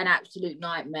an absolute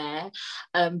nightmare.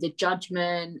 The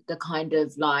judgment, the kind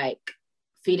of like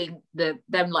feeling them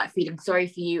like feeling sorry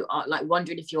for you, like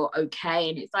wondering if you're okay,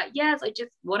 and it's like, yes, I just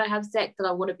want to have sex and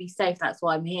I want to be safe, that's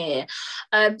why I'm here.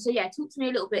 So yeah, talk to me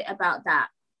a little bit about that.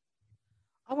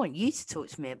 I want you to talk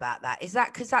to me about that. Is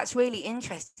that because that's really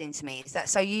interesting to me? Is that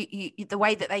so you the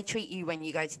way that they treat you when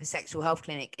you go to the sexual health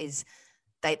clinic is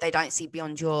they don't see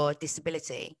beyond your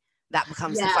disability? that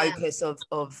becomes the focus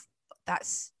of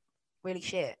that's really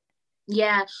shit.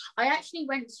 Yeah, I actually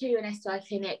went to an STI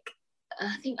clinic,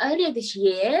 I think earlier this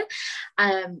year,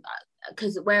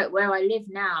 because where I live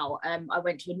now, I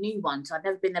went to a new one, so I'd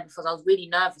never been there before. So I was really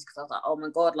nervous because I was like, oh my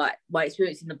god, like my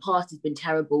experience in the past has been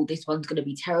terrible. This one's going to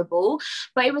be terrible,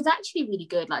 but it was actually really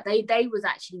good. Like they was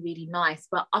actually really nice.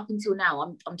 But up until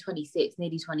now, I'm 26,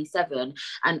 nearly 27,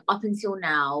 and up until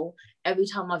now, every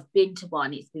time I've been to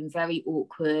one, it's been very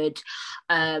awkward.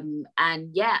 And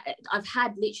yeah, I've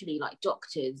had literally like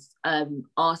doctors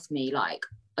ask me like,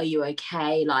 are you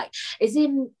okay? Like, is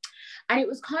in, and it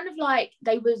was kind of like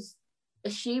they was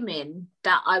assuming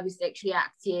that I was sexually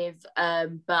active,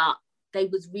 but they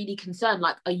was really concerned,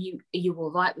 like, are you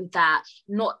all right with that?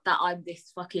 Not that I'm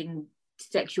this fucking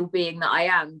sexual being that I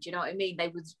am. Do you know what I mean? They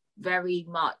was very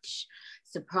much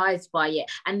surprised by it,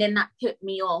 and then that put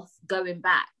me off going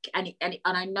back, and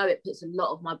I know it puts a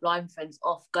lot of my blind friends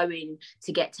off going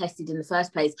to get tested in the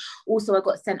first place. Also, I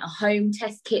got sent a home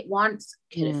test kit once.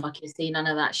 Couldn't fucking see none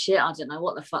of that shit. I don't know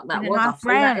what the fuck that was. I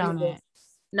threw that in the...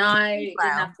 No, it didn't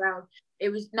have braille. It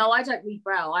was, no, I don't read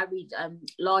braille. I read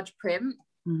large print.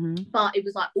 But it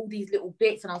was like all these little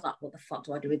bits, and I was like, what the fuck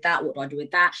do I do with that? What do I do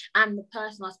with that? And the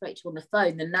person I spoke to on the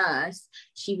phone, the nurse,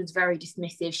 she was very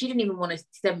dismissive. She didn't even want to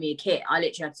send me a kit. I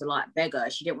literally had to like beg her.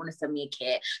 She didn't want to send me a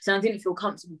kit, so I didn't feel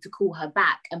comfortable to call her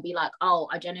back and be like, oh,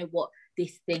 I don't know what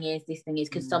this thing is,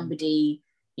 because somebody,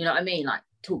 you know what I mean, like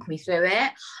talk me through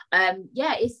it.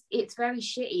 Yeah, it's very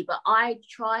shitty, but I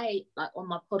try, like on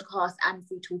my podcast and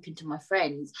through talking to my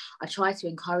friends, I try to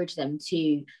encourage them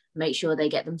to make sure they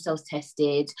get themselves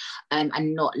tested,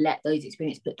 and not let those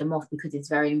experiences put them off, because it's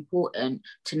very important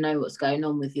to know what's going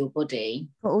on with your body.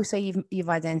 But also you've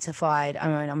identified, I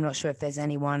mean, I'm not sure if there's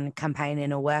anyone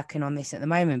campaigning or working on this at the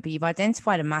moment, but you've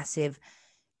identified a massive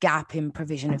gap in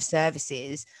provision of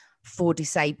services for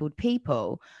disabled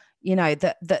people. You know,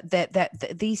 that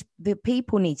the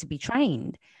people need to be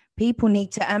trained. People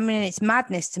need to, I mean, it's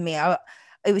madness to me.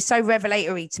 It was so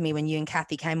revelatory to me when you and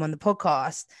Kathy came on the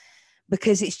podcast,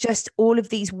 because it's just all of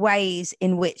these ways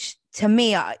in which, to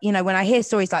me, you know, when I hear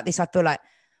stories like this, I feel like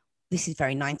this is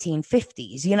very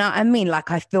 1950s, you know what I mean? Like,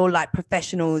 I feel like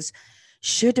professionals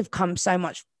should have come so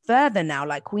much further now.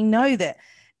 Like, we know that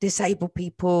disabled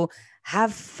people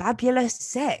have fabulous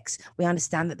sex. We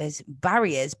understand that there's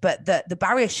barriers, but the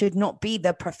barrier should not be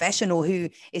the professional who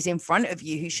is in front of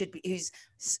you, who's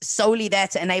solely there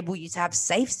to enable you to have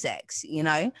safe sex, you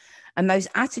know? And those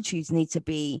attitudes need to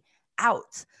be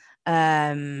out.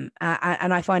 And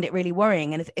I find it really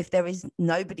worrying. And if there is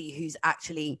nobody who's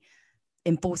actually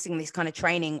enforcing this kind of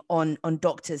training on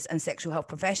doctors and sexual health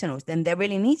professionals, then there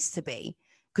really needs to be,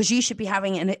 because you should be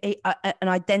having an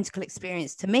identical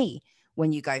experience to me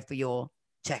when you go for your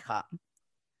checkup.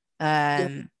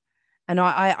 And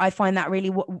I find that really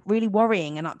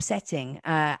worrying and upsetting.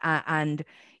 And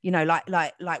you know,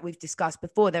 like we've discussed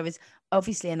before, there is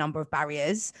obviously a number of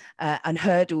barriers and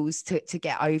hurdles to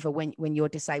get over when you're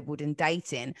disabled and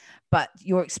dating, but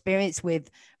your experience with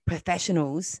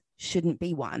professionals shouldn't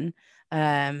be one.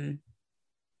 I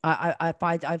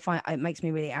find it makes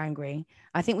me really angry.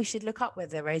 I think we should look up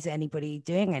whether there is anybody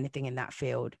doing anything in that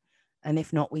field, and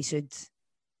if not, we should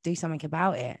do something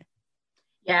about it.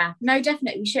 Yeah, no,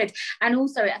 definitely we should. And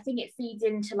also I think it feeds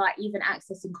into like even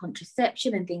accessing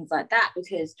contraception and things like that,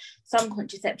 because some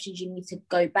contraceptions you need to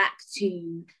go back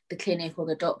to the clinic or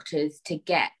the doctors to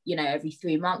get, you know, every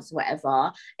 3 months or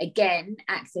whatever. Again,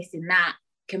 accessing that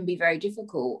can be very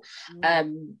difficult.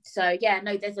 So yeah,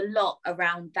 no, there's a lot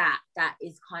around that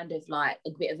is kind of like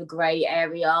a bit of a grey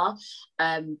area,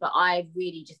 but I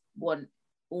really just want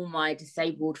all my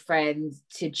disabled friends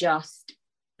to just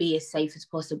be as safe as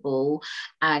possible.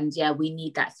 And yeah, we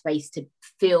need that space to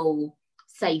feel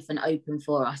safe and open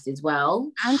for us as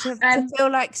well, and to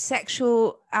feel like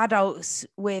sexual adults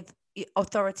with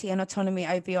authority and autonomy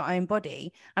over your own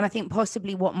body. And I think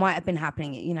possibly what might have been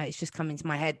happening, you know, it's just coming to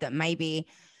my head that maybe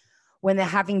when they're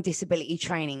having disability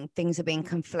training, things are being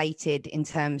conflated in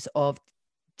terms of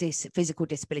physical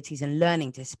disabilities and learning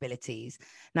disabilities.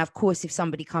 Now, of course, if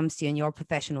somebody comes to you and you're a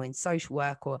professional in social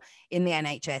work or in the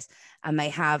NHS and they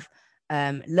have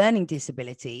learning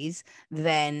disabilities,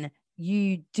 then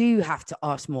you do have to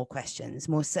ask more questions,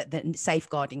 more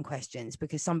safeguarding questions,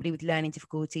 because somebody with learning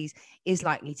difficulties is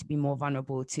likely to be more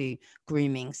vulnerable to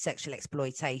grooming, sexual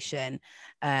exploitation,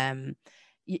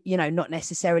 you know, not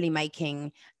necessarily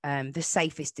making the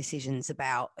safest decisions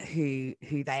about who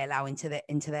they allow into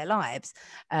their lives.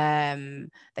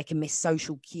 They can miss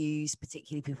social cues,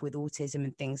 particularly people with autism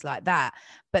and things like that.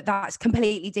 But that's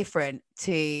completely different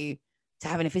to to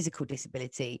having a physical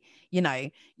disability. You know,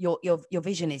 your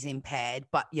vision is impaired,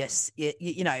 but yes,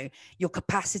 you know, your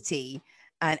capacity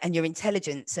and your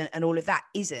intelligence and all of that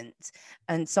isn't.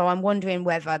 And so I'm wondering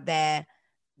whether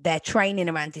their training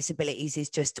around disabilities is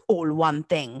just all one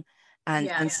thing.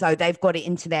 And so they've got it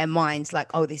into their minds like,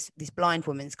 oh, this blind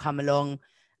woman's come along,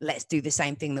 let's do the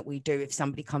same thing that we do if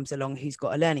somebody comes along who's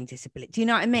got a learning disability. Do you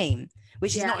know what I mean?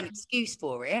 Which is not an excuse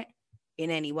for it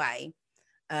in any way,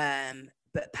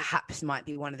 but perhaps might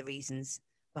be one of the reasons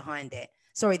behind it.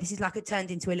 Sorry, this is like it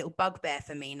turned into a little bugbear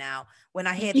for me now. When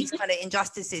I hear these kind of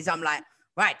injustices, I'm like,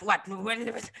 right,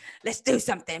 let's do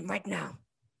something right now.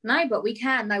 No, but we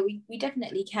can. No, we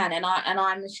definitely can. And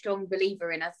I'm a strong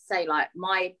believer in, as I say, like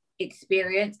my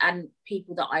experience and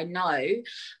people that I know,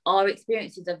 our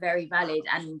experiences are very valid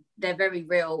and they're very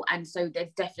real. And so there's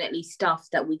definitely stuff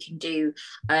that we can do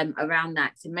around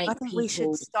that to make. I think we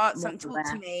should start some. Talk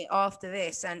to me after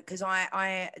this, and because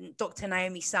I Dr.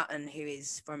 Naomi Sutton, who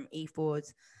is from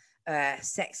Eford's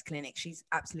sex clinic, she's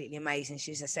absolutely amazing.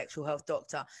 She's a sexual health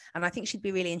doctor, and I think she'd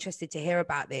be really interested to hear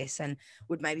about this and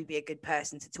would maybe be a good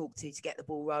person to talk to get the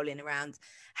ball rolling around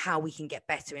how we can get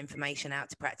better information out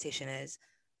to practitioners.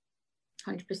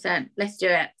 100%. Let's do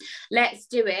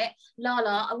it.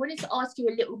 Lala, I wanted to ask you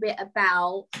a little bit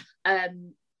about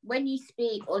when you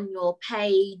speak on your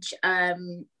page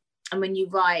and when you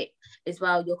write as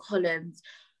well your columns,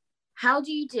 how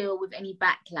do you deal with any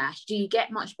backlash? Do you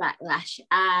get much backlash,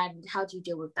 and how do you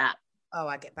deal with that? Oh,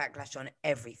 I get backlash on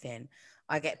everything.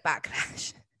 I get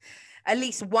backlash. At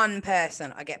least one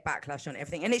person, I get backlash on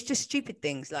everything. And it's just stupid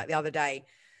things. Like the other day,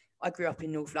 I grew up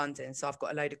in North London, so I've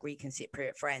got a load of Greek and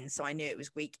Cypriot friends. So I knew it was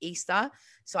Greek Easter.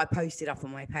 So I posted up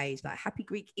on my page, like, happy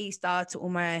Greek Easter to all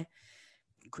my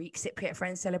Greek Cypriot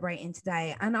friends celebrating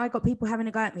today. And I got people having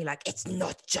a go at me like, it's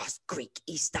not just Greek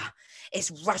Easter. It's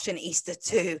Russian Easter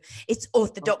too. It's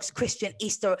Orthodox Christian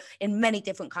Easter in many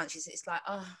different countries. It's like,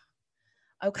 oh,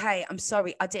 okay, I'm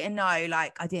sorry. I didn't know.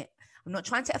 Like, I'm not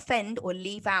trying to offend or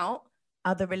leave out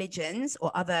other religions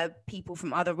or other people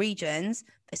from other regions.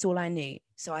 That's all I knew.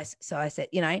 So I said,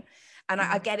 you know, and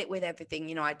I get it with everything.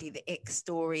 You know, I do the ick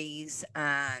stories,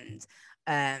 and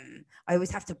I always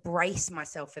have to brace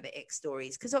myself for the ick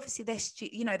stories because obviously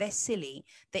they're silly.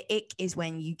 The ick is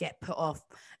when you get put off,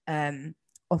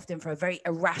 often for a very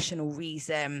irrational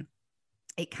reason.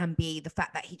 It can be the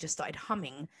fact that he just started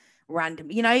humming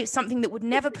randomly, you know, something that would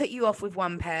never put you off with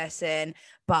one person,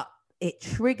 but it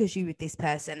triggers you with this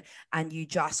person and you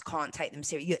just can't take them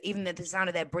serious. Even the sound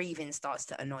of their breathing starts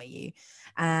to annoy you.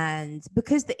 And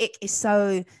because the ick is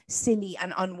so silly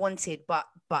and unwanted, but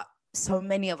so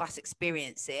many of us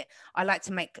experience it, I like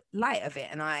to make light of it.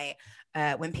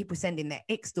 And when people send in their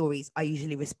ick stories, I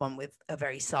usually respond with a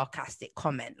very sarcastic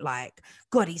comment like,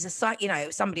 God, he's a psych, you know,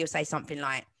 somebody will say something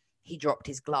like, he dropped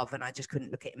his glove and I just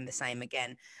couldn't look at him the same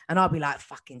again. And I'll be like,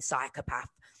 fucking psychopath.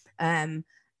 And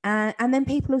then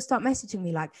people will start messaging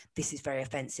me like, this is very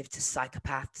offensive to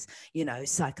psychopaths. You know,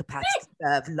 psychopaths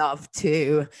deserve love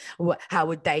too. How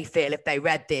would they feel if they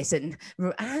read this? And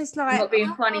it's like, I'm not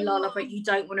being funny, Lala, but you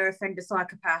don't want to offend a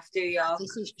psychopath, do you?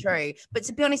 This is true. But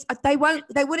to be honest, they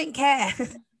wouldn't care.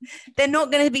 They're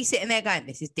not going to be sitting there going,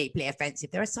 this is deeply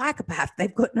offensive. They're a psychopath.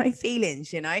 They've got no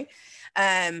feelings, you know?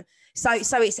 So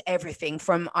it's everything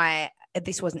from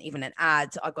this wasn't even an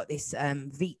ad. I got this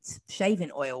Veet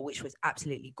shaving oil, which was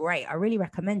absolutely great. I really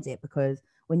recommend it because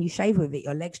when you shave with it,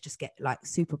 your legs just get like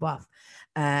super buff.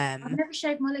 I've never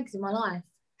shaved my legs in my life.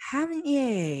 Haven't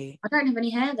you? I don't have any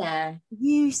hair there.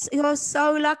 You're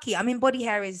so lucky. I mean, body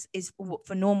hair is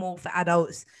for normal, for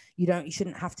adults. You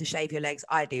shouldn't have to shave your legs.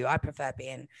 I do. I prefer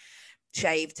being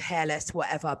shaved, hairless,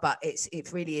 whatever, but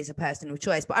it really is a personal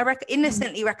choice. But I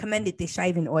innocently recommended this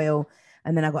shaving oil,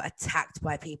 and then I got attacked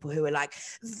by people who were like,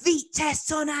 Veet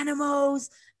tests on animals.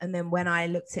 And then when I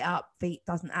looked it up, Veet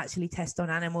doesn't actually test on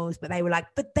animals, but they were like,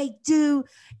 but they do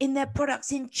in their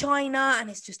products in China. And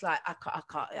it's just like,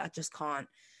 I just can't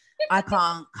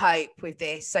cope with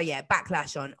this. So yeah,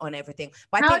 backlash on everything.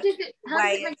 But how does it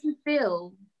make you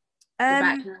feel?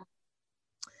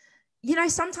 You know,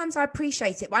 sometimes I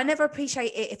appreciate it, but I never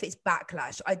appreciate it if it's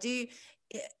backlash. I do,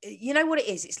 you know what it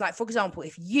is? It's like, for example,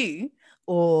 if you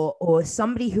or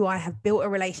somebody who I have built a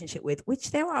relationship with,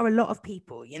 which there are a lot of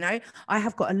people, you know, I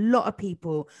have got a lot of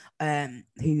people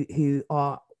who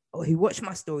watch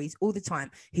my stories all the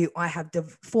time, who I have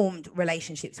formed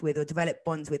relationships with or developed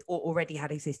bonds with or already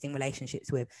had existing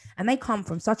relationships with. And they come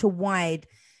from such a wide,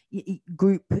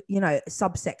 group,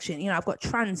 subsection. I've got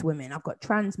trans women, I've got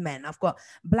trans men, I've got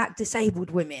Black disabled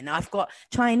women, I've got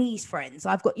Chinese friends,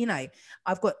 I've got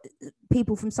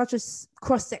people from such a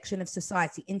cross section of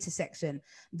society, intersection,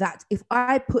 that if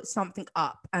I put something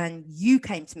up and you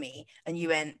came to me and you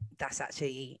went, that's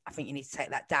actually, I think you need to take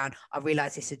that down, I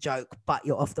realize it's a joke, but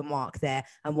you're off the mark there,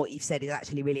 and what you've said is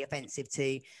actually really offensive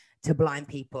to blind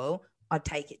people, I'd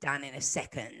take it down in a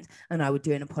second, and I would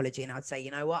do an apology, and I'd say,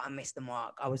 you know what, I missed the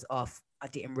mark, I was off, I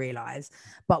didn't realize.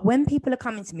 But when people are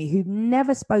coming to me who've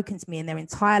never spoken to me in their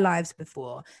entire lives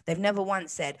before, they've never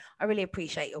once said, I really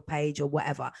appreciate your page or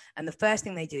whatever, and the first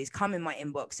thing they do is come in my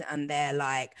inbox and they're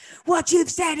like, what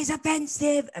you've said is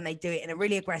offensive, and they do it in a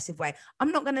really aggressive way,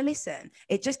 I'm not going to listen.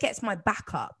 It just gets my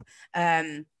back up.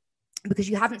 Because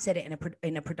you haven't said it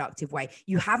in a productive way.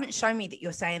 You haven't shown me that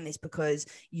you're saying this because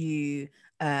you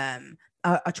are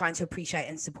trying to appreciate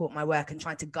and support my work and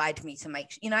trying to guide me to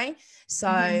make,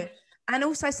 so, and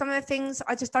also some of the things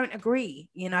I just don't agree,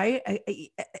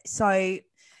 so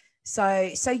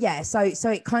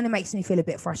it kind of makes me feel a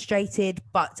bit frustrated,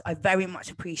 but I very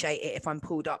much appreciate it if I'm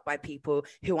pulled up by people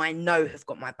who I know have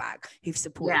got my back, who've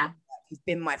supported me, who've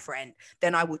been my friend.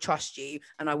 Then I will trust you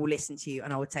and I will listen to you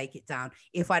and I will take it down.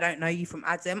 If I don't know you from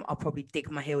Adam, I'll probably dig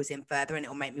my heels in further and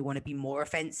it'll make me want to be more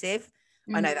offensive.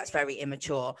 I know that's very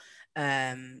immature,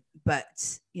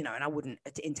 but and I wouldn't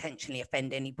intentionally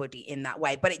offend anybody in that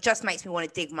way, but it just makes me want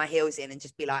to dig my heels in and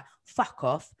just be like, fuck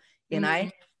off, know.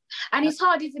 And it's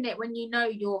hard, isn't it, when you know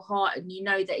your heart and you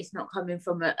know that it's not coming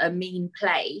from a mean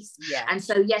place. Yeah. And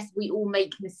so, yes, we all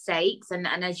make mistakes. And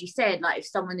as you said, like if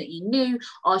someone that you knew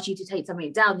asked you to take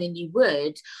something down, then you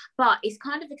would. But it's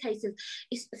kind of a case of,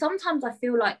 sometimes I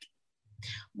feel like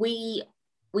we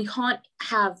can't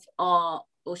have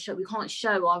we can't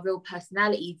show our real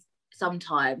personalities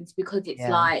sometimes, because it's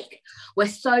like we're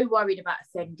so worried about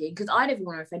offending, because I never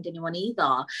want to offend anyone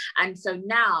either. And so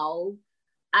now,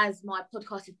 as my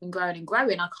podcast has been growing and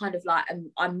growing, I kind of like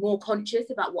I'm more conscious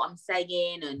about what I'm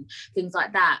saying and things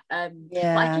like that. But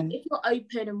I think if you're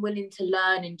open and willing to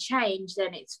learn and change,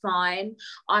 then it's fine.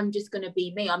 I'm just going to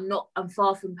be me. I'm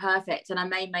far from perfect, and I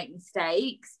may make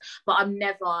mistakes, but I'm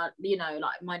never,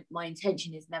 like my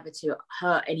intention is never to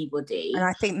hurt anybody. And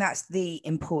I think that's the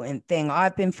important thing.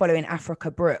 I've been following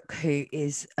Africa Brooke, who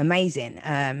is amazing.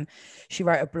 She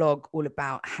wrote a blog all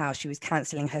about how she was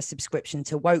cancelling her subscription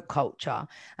to woke culture.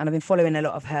 And I've been following a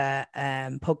lot of her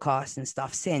podcasts and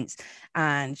stuff since.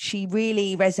 And she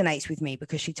really resonates with me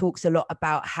because she talks a lot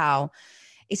about how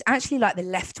it's actually like the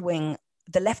left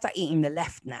are eating the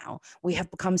left now. We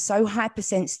have become so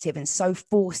hypersensitive and so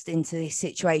forced into this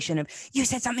situation of, you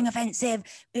said something offensive,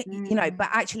 but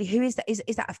actually who is that?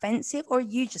 Is that offensive, or are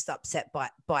you just upset by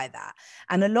that?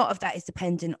 And a lot of that is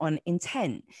dependent on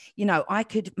intent. I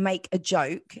could make a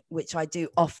joke, which I do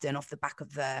often off the back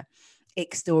of the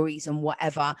ick stories and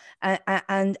whatever,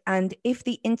 and if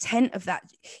the intent of that,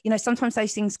 sometimes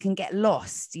those things can get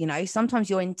lost. Sometimes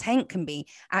your intent can be,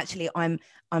 actually I'm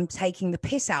taking the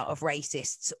piss out of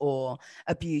racists or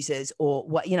abusers, or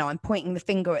what, I'm pointing the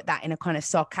finger at that in a kind of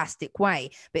sarcastic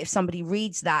way. But if somebody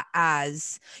reads that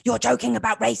as you're joking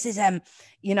about racism,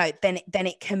 then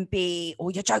it can be,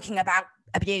 or you're joking about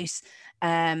abuse,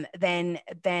 then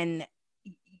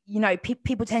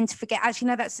people tend to forget, actually,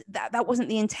 no, that wasn't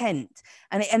the intent.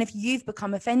 And if you've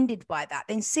become offended by that,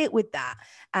 then sit with that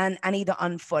and either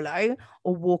unfollow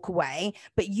or walk away.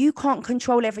 But you can't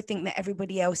control everything that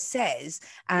everybody else says.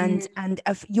 And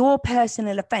if your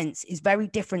personal offense is very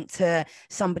different to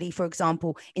somebody, for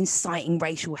example, inciting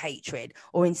racial hatred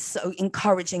or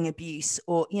encouraging abuse,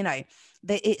 or,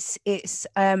 that it's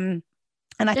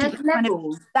and I think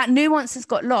that nuance has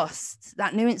got lost.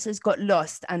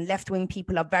 And left-wing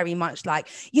people are very much like,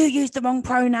 you used the wrong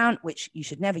pronoun, which you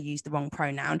should never use the wrong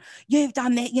pronoun. You've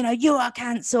done it, you are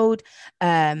cancelled.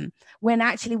 When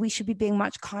actually we should be being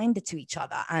much kinder to each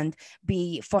other and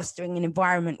be fostering an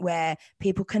environment where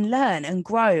people can learn and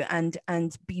grow and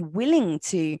be willing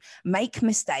to make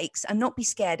mistakes and not be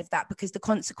scared of that, because the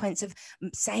consequence of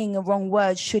saying a wrong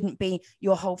word shouldn't be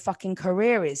your whole fucking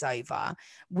career is over.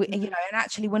 And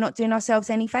actually we're not doing ourselves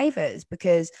any favors,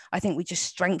 because I think we just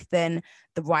strengthen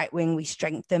the right wing, we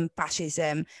strengthen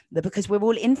fascism, because we're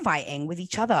all infighting with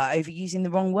each other over using the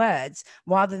wrong words,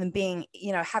 rather than being,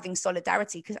 having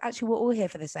solidarity, because actually we're all here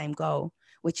for the same goal,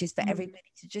 which is for everybody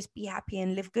to just be happy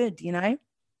and live good,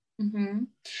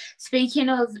 Speaking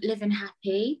of living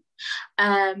happy,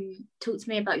 talk to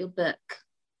me about your book.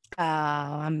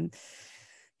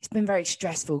 It's been very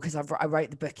stressful because I wrote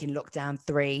the book in lockdown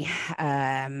 3,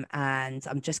 and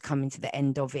I'm just coming to the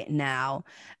end of it now.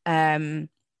 I'm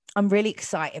really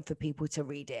excited for people to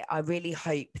read it. I really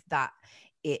hope that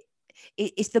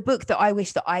it's the book that I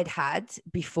wish that I'd had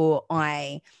before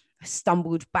I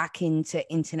stumbled back into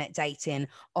internet dating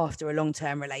after a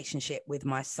long-term relationship with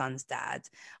my son's dad.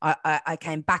 I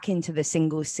came back into the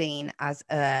single scene as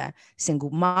a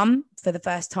single mum for the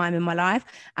first time in my life,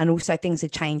 and also things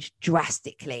had changed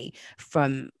drastically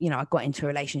from, you know, I got into a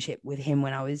relationship with him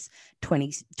when I was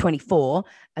 24,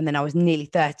 and then I was nearly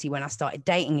 30 when I started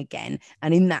dating again,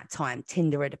 and in that time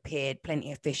Tinder had appeared,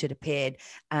 Plenty of Fish had appeared,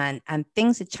 and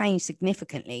things had changed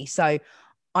significantly. So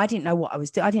I didn't know what I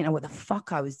was doing. I didn't know what the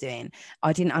fuck I was doing.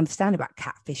 I didn't understand about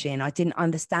catfishing. I didn't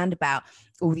understand about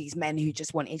all these men who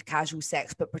just wanted casual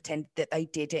sex but pretended that they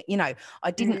did it. You know,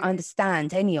 I didn't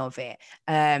understand any of it.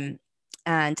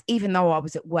 And even though I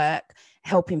was at work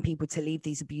helping people to leave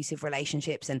these abusive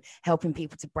relationships and helping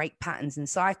people to break patterns and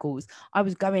cycles, I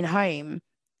was going home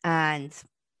and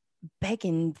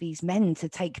begging these men to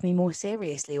take me more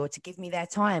seriously or to give me their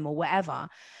time or whatever.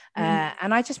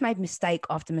 And I just made mistake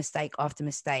after mistake after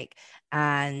mistake.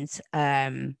 And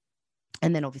then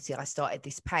obviously I started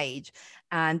this page,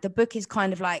 and the book is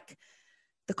kind of like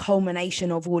the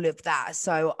culmination of all of that.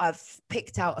 So I've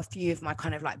picked out a few of my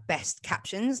kind of like best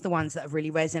captions, the ones that have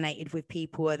really resonated with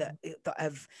people, that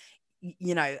have,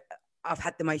 you know, I've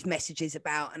had the most messages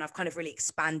about, and I've kind of really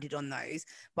expanded on those,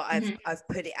 but I've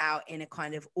put it out in a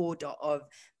kind of order of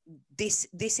this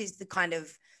is the kind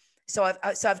of, so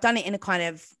I've done it in a kind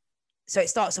of, so it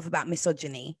starts off about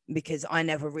misogyny, because I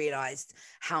never realized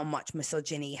how much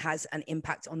misogyny has an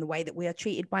impact on the way that we are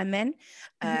treated by men.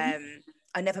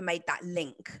 I never made that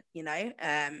link, you know.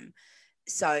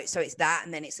 So it's that,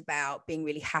 and then it's about being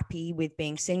really happy with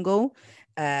being single,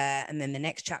 and then the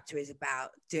next chapter is about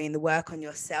doing the work on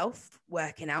yourself,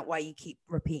 working out why you keep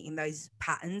repeating those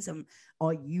patterns, and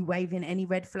are you waving any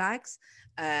red flags.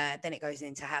 Then it goes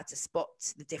into how to spot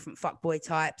the different fuckboy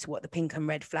types, what the pink and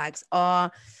red flags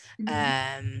are,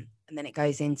 and then it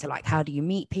goes into like, how do you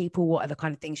meet people, what are the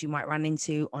kind of things you might run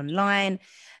into online,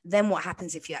 then what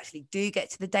happens if you actually do get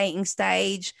to the dating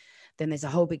stage. Then there's a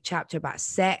whole big chapter about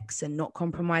sex and not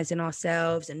compromising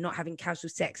ourselves and not having casual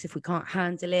sex if we can't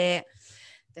handle it.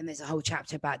 Then there's a whole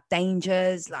chapter about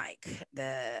dangers, like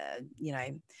the, you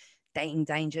know, dating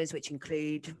dangers, which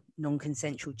include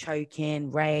non-consensual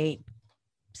choking, rape,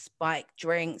 spiked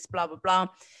drinks, blah, blah, blah.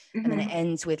 And then it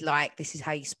ends with like, this is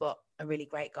how you spot a really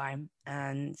great guy.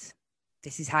 And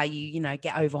this is how you, you know,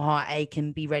 get over heartache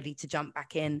and be ready to jump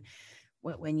back in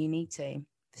when you need to.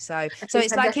 So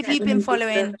it's like, if you've been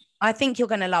following, I think you're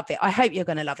going to love it. I hope you're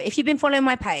going to love it. If you've been following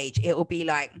my page, it will be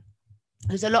like,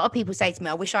 because a lot of people say to me,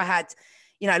 I wish I had,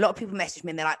 you know, a lot of people message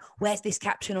me and they're like, where's this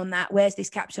caption on that? Where's this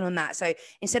caption on that? So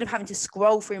instead of having to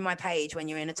scroll through my page when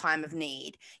you're in a time of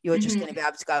need, you're just going to be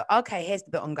able to go, okay, here's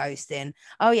the bit on ghosting.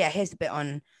 Oh yeah, here's the bit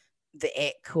on the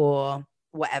ick or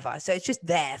whatever. So it's just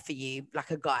there for you,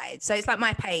 like a guide. So it's like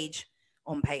my page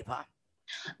on paper.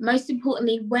 Most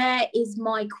importantly, where is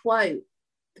my quote?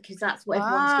 Because that's what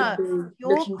everyone's going to be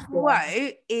looking for. Your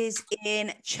quote is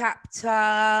in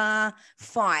chapter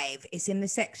 5. It's in the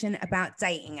section about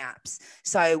dating apps.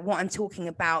 So what I'm talking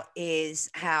about is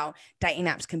how dating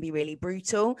apps can be really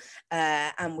brutal,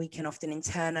 and we can often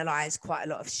internalize quite a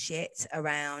lot of shit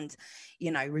around,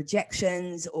 you know,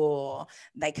 rejections, or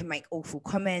they can make awful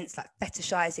comments like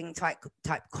fetishizing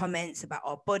type comments about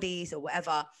our bodies or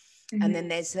whatever. And then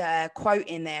there's a quote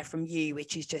in there from you,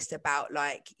 which is just about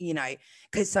like, you know,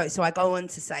 because so I go on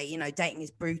to say, you know, dating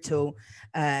is brutal.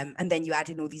 And then you add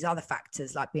in all these other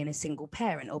factors like being a single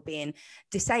parent or being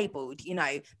disabled, you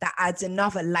know, that adds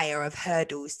another layer of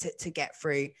hurdles to get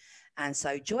through. And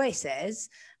so Joy says,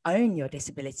 own your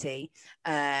disability,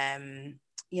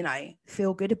 you know,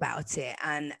 feel good about it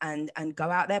and go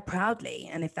out there proudly.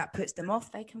 And if that puts them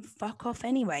off, they can fuck off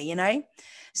anyway, you know?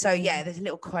 So yeah, there's a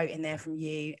little quote in there from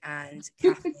you and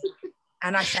Kathy.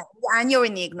 And I said, and you're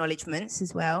in the acknowledgements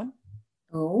as well.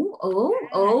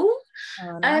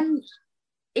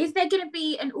 Is there going to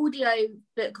be an audio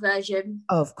book version?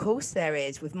 Of course there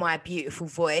is, with my beautiful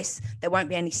voice. There won't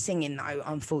be any singing though,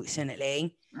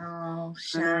 unfortunately. Oh,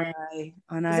 shame.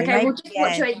 I know. It's okay, we'll just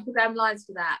watch your Instagram lives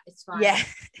for that. It's fine.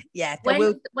 Yeah.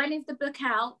 When is the book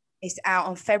out? It's out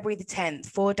on February the 10th,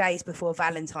 4 days before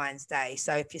Valentine's Day.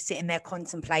 So if you're sitting there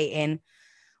contemplating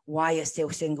why you're still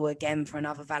single again for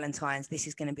another Valentine's, this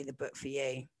is going to be the book for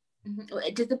you.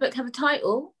 Does the book have a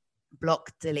title?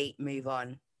 Block, delete, move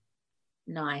on.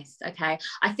 Nice. Okay.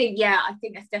 I think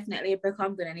that's definitely a book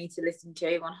I'm going to need to listen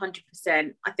to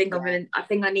 100%. I think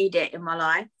I need it in my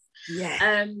life.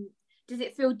 Yeah. does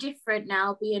it feel different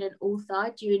now being an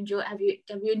author? Do you enjoy, have you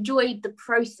enjoyed the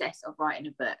process of writing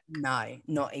a book? No,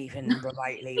 not even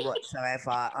remotely whatsoever.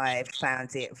 I've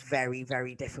found it very,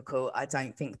 very difficult. I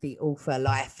don't think the author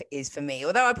life is for me,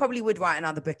 although I probably would write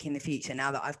another book in the future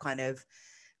now that I've kind of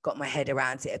got my head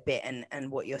around it a bit and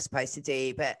what you're supposed to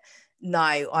do. But no,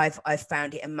 I've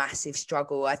found it a massive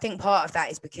struggle. I think part of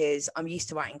that is because I'm used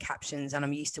to writing captions and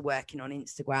I'm used to working on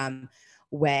Instagram,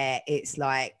 where it's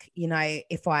like, you know,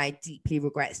 if I deeply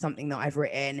regret something that I've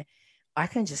written, I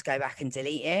can just go back and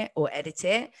delete it or edit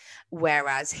it.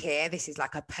 Whereas here, this is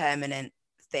like a permanent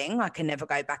thing. I can never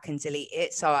go back and delete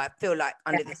it. So I feel like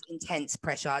under this intense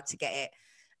pressure to get it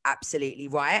absolutely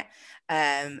right.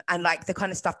 And like the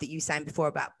kind of stuff that you were saying before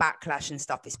about backlash and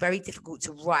stuff, it's very difficult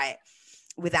to write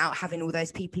without having all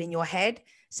those people in your head.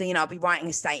 So, you know, I'll be writing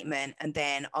a statement and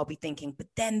then I'll be thinking, but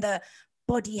then the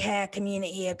body hair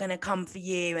community are going to come for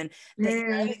you. And you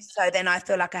know, so then I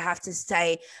feel like I have to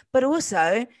say, but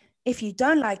also, if you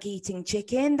don't like eating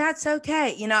chicken, that's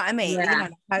okay. You know what I mean? Yeah.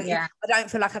 You know, I don't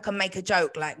feel like I can make a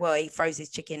joke like, well, he throws his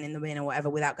chicken in the bin or whatever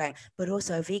without going, but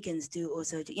also vegans do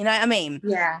also do, you know what I mean?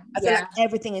 Yeah. I feel like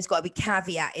everything has got to be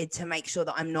caveated to make sure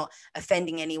that I'm not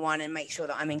offending anyone and make sure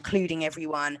that I'm including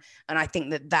everyone. And I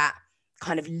think that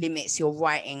kind of limits your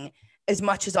writing. As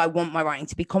much as I want my writing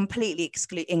to be completely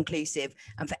inclusive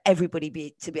and for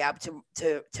everybody to be able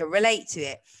to relate to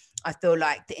it, I feel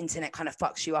like the internet kind of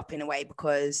fucks you up in a way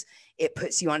because it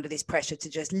puts you under this pressure to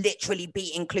just literally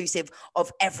be inclusive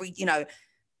of every, you know,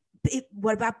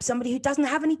 what about somebody who doesn't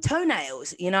have any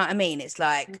toenails? You know what I mean? It's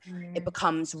like it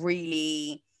becomes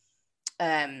really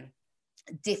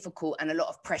difficult and a lot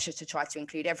of pressure to try to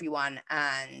include everyone.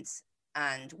 And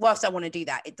whilst I want to do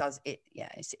that, it's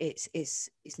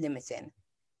limiting.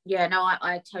 Yeah, no,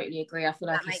 I totally agree. I feel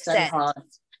like it's so hard.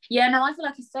 Yeah, no, I feel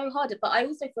like it's so hard. But I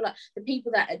also feel like the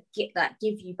people that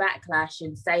give you backlash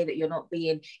and say that you're not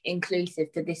being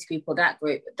inclusive to this group or that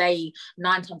group, they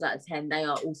 9 times out of 10, they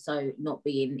are also not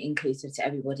being inclusive to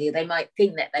everybody. They might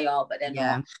think that they are, but they're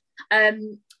not.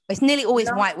 It's nearly always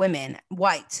white women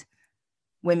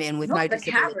with no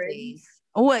disabilities.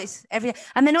 Always, and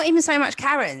they're not even so much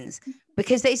Karens,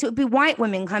 because it would be white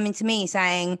women coming to me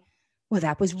saying, well,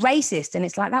 that was racist. And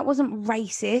it's like, that wasn't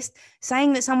racist.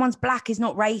 Saying that someone's black is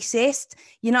not racist.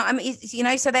 You know, I mean, you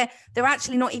know, so they're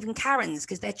actually not even Karens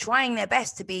because they're trying their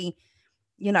best to be,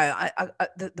 you know,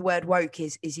 the word woke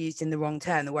is used in the wrong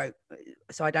term, the woke.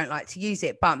 So I don't like to use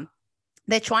it, but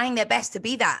they're trying their best to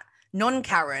be that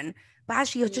non-Karen, but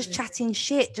actually you're just chatting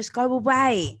shit. Just go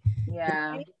away.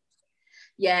 Yeah.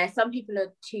 Yeah, some people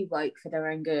are too woke for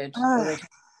their own good.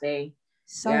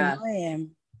 So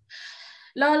annoying.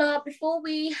 Lala, before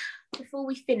we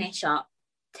finish up,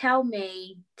 tell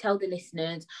the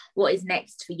listeners what is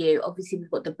next for you. Obviously, we've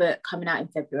got the book coming out in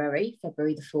February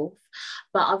the 4th.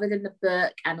 But other than the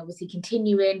book and obviously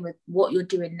continuing with what you're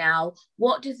doing now,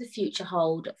 what does the future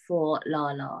hold for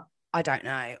Lala? I don't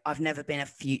know. I've never been a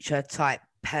future type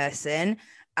person,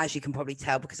 as you can probably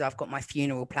tell, because I've got my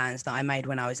funeral plans that I made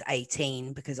when I was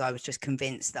 18, because I was just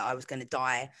convinced that I was going to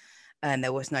die and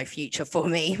there was no future for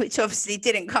me, which obviously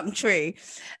didn't come true.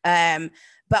 But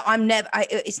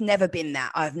it's never been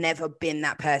that. I've never been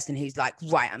that person who's like,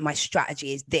 right, my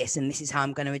strategy is this and this is how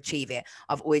I'm going to achieve it.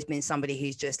 I've always been somebody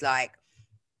who's just like,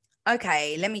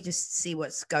 okay, let me just see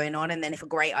what's going on. And then if a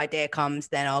great idea comes,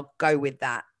 then I'll go with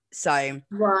that. So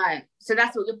right. So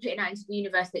that's what you're putting out into the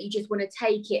universe, that you just want to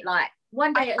take it like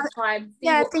one day at a time, see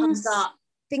what comes up.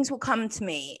 Things will come to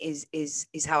me is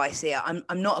how I see it.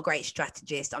 I'm not a great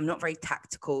strategist. I'm not very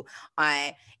tactical.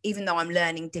 Even though I'm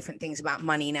learning different things about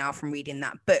money now from reading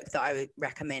that book that I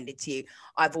recommended to you,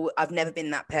 I've never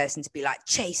been that person to be like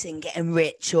chasing getting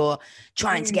rich or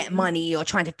trying to get money or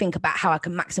trying to think about how I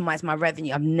can maximize my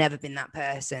revenue. I've never been that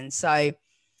person. So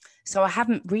I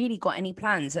haven't really got any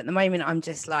plans at the moment. I'm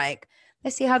just like,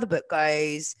 let's see how the book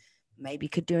goes. Maybe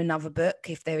could do another book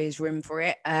if there is room for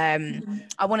it.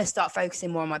 I want to start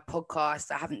focusing more on my podcast.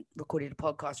 I haven't recorded a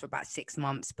podcast for about 6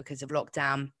 months because of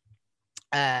lockdown.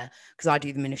 Because I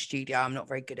do them in a studio. I'm not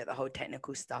very good at the whole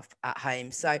technical stuff at home.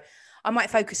 So I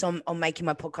might focus on making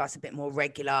my podcast a bit more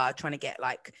regular, trying to get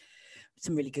like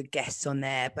some really good guests on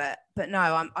there. But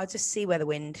no, I'll just see where the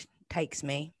wind takes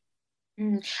me.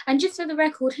 And just for the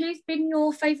record, who's been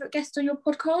your favourite guest on your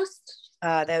podcast?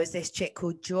 There was this chick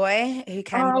called Joy who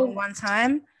came on one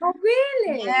time. Oh,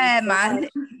 really? Yeah, man.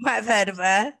 You might have heard of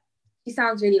her. She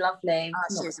sounds really lovely.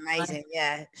 Oh, she was amazing.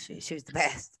 Yeah, she was the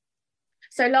best.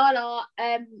 So, Lala,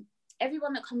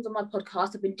 everyone that comes on my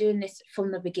podcast, I've been doing this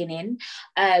from the beginning.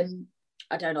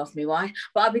 I don't ask me why,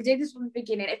 but I've been doing this from the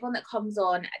beginning. Everyone that comes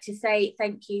on to say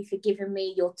thank you for giving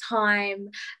me your time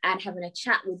and having a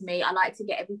chat with me. I like to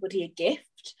get everybody a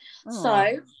gift. Aww.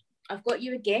 So I've got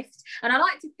you a gift, and I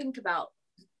like to think about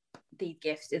these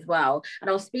gifts as well. And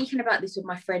I was speaking about this with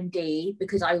my friend Dee,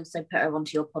 because I also put her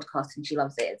onto your podcast and she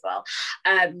loves it as well.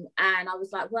 And I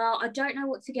was like, well, I don't know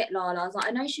what to get Lala. I was like,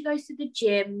 I know she goes to the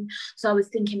gym, so I was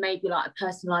thinking maybe like a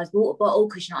personalized water bottle,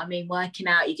 because you know what I mean, working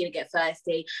out, you're gonna get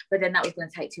thirsty, but then that was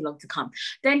gonna take too long to come.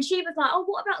 Then she was like, oh,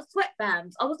 what about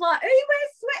sweatbands? I was like, who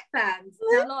wears sweatbands?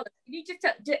 Now, Lala, can you just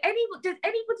does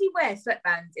anybody wear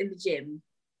sweatbands in the gym?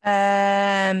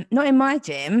 Not in my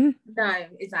gym. No,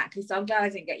 exactly. So I'm glad I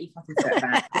didn't get you fucking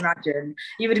sweatbands. Imagine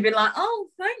you would have been like,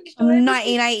 "Oh, thanks."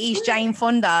 1980s Jane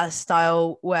Fonda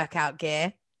style workout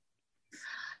gear.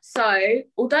 So,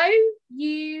 although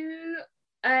you're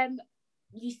saying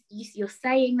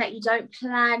that you don't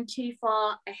plan too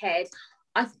far ahead,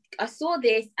 I saw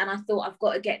this and I thought I've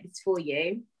got to get this for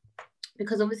you.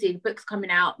 Because obviously the book's coming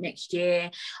out next year.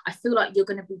 I feel like you're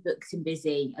going to be booked and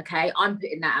busy, okay? I'm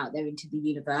putting that out there into the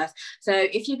universe. So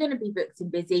if you're going to be booked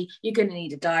and busy, you're going to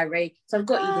need a diary. So I've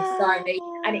got you this diary,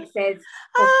 and it says,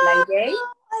 Boss Lady.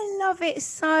 I love it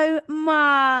so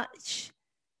much.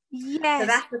 Yes. So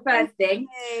that's the first thing.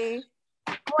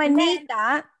 I need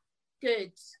that.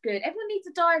 Good. Everyone needs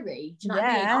a diary. Do you know what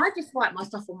I mean? I just write my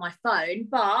stuff on my phone,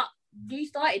 but new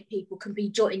sighted people can be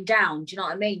jotting down. Do you know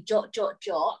what I mean? Jot.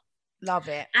 Love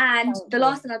it. And the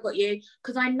last thing I got you,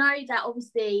 because I know that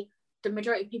obviously the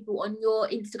majority of people on your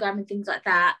Instagram and things like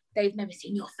that, they've never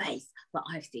seen your face, but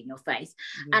I've seen your face.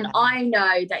 Yeah. And I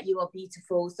know that you are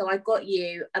beautiful. So I got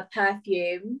you a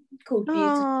perfume called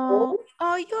Beautiful.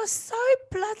 Oh, you're so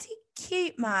bloody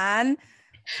cute, man.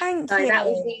 Thank you. So that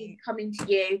will be coming to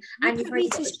you. And you put me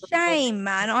to shame,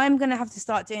 man. I'm going to have to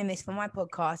start doing this for my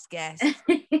podcast guests.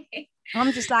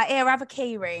 I'm just like, here, have a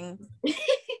key ring.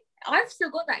 I've still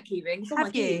got that key ring.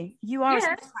 Have you? You are a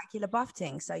spectacular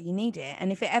buffing, so you need it.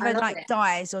 And if it ever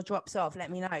dies or drops off, let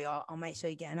me know. I'll make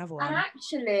sure you get another one. And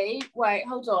actually, wait,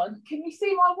 hold on. Can you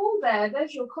see my wall there?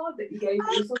 There's your card that you gave me.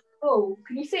 It's on the wall.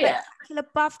 Can you see it? Spectacular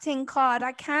buffing card.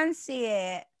 I can see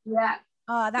it. Yeah.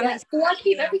 Oh, that makes sense. I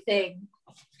keep everything.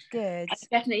 Good. I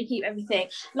definitely keep everything.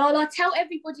 Lala, tell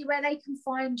everybody where they can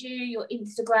find you, your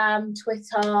Instagram,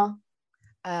 Twitter.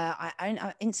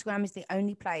 Instagram is the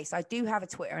only place. I do have a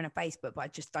Twitter and a Facebook, but I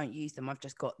just don't use them. I've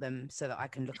just got them so that I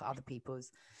can look at other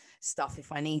people's stuff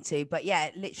if I need to. But yeah,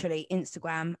 literally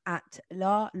Instagram at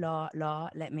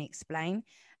let me explain.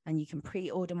 And you can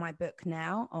pre-order my book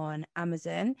now on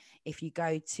Amazon. If you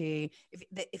go to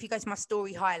my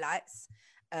story highlights,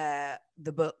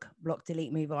 the book Block,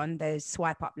 Delete, Move On, there's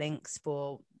swipe up links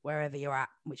for wherever you're at,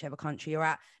 whichever country you're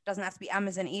at. Doesn't have to be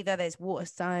Amazon either. There's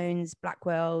Waterstones,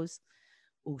 Blackwells,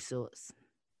 all sorts.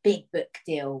 Big book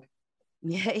deal.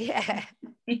 Yeah.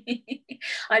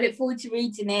 I look forward to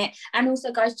reading it. And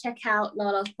also, guys, check out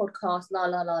Lala's podcast,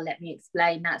 Let Me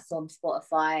Explain. That's on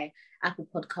Spotify, Apple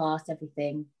Podcasts,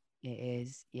 everything. It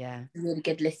is, yeah. Really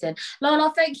good listen.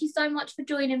 Lala, thank you so much for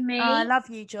joining me. I love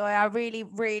you, Joy. I really,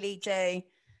 really do.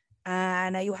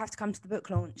 And you'll have to come to the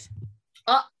book launch.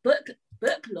 Book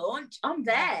launch? I'm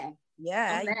there.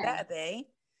 Yeah, you better be.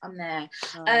 I'm there.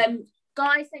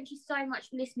 Guys, thank you so much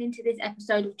for listening to this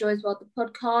episode of Joy's World, the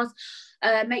podcast.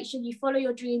 Make sure you follow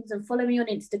your dreams and follow me on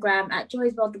Instagram at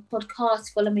Joy's World, the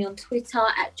podcast. Follow me on Twitter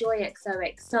at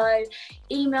JoyXOXO.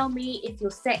 Email me if you're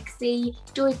sexy,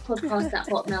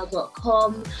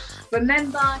 joyspodcast@hotmail.com.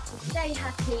 Remember to stay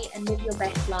happy and live your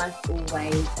best life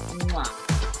always. Mwah.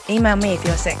 Email me if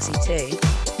you're sexy too.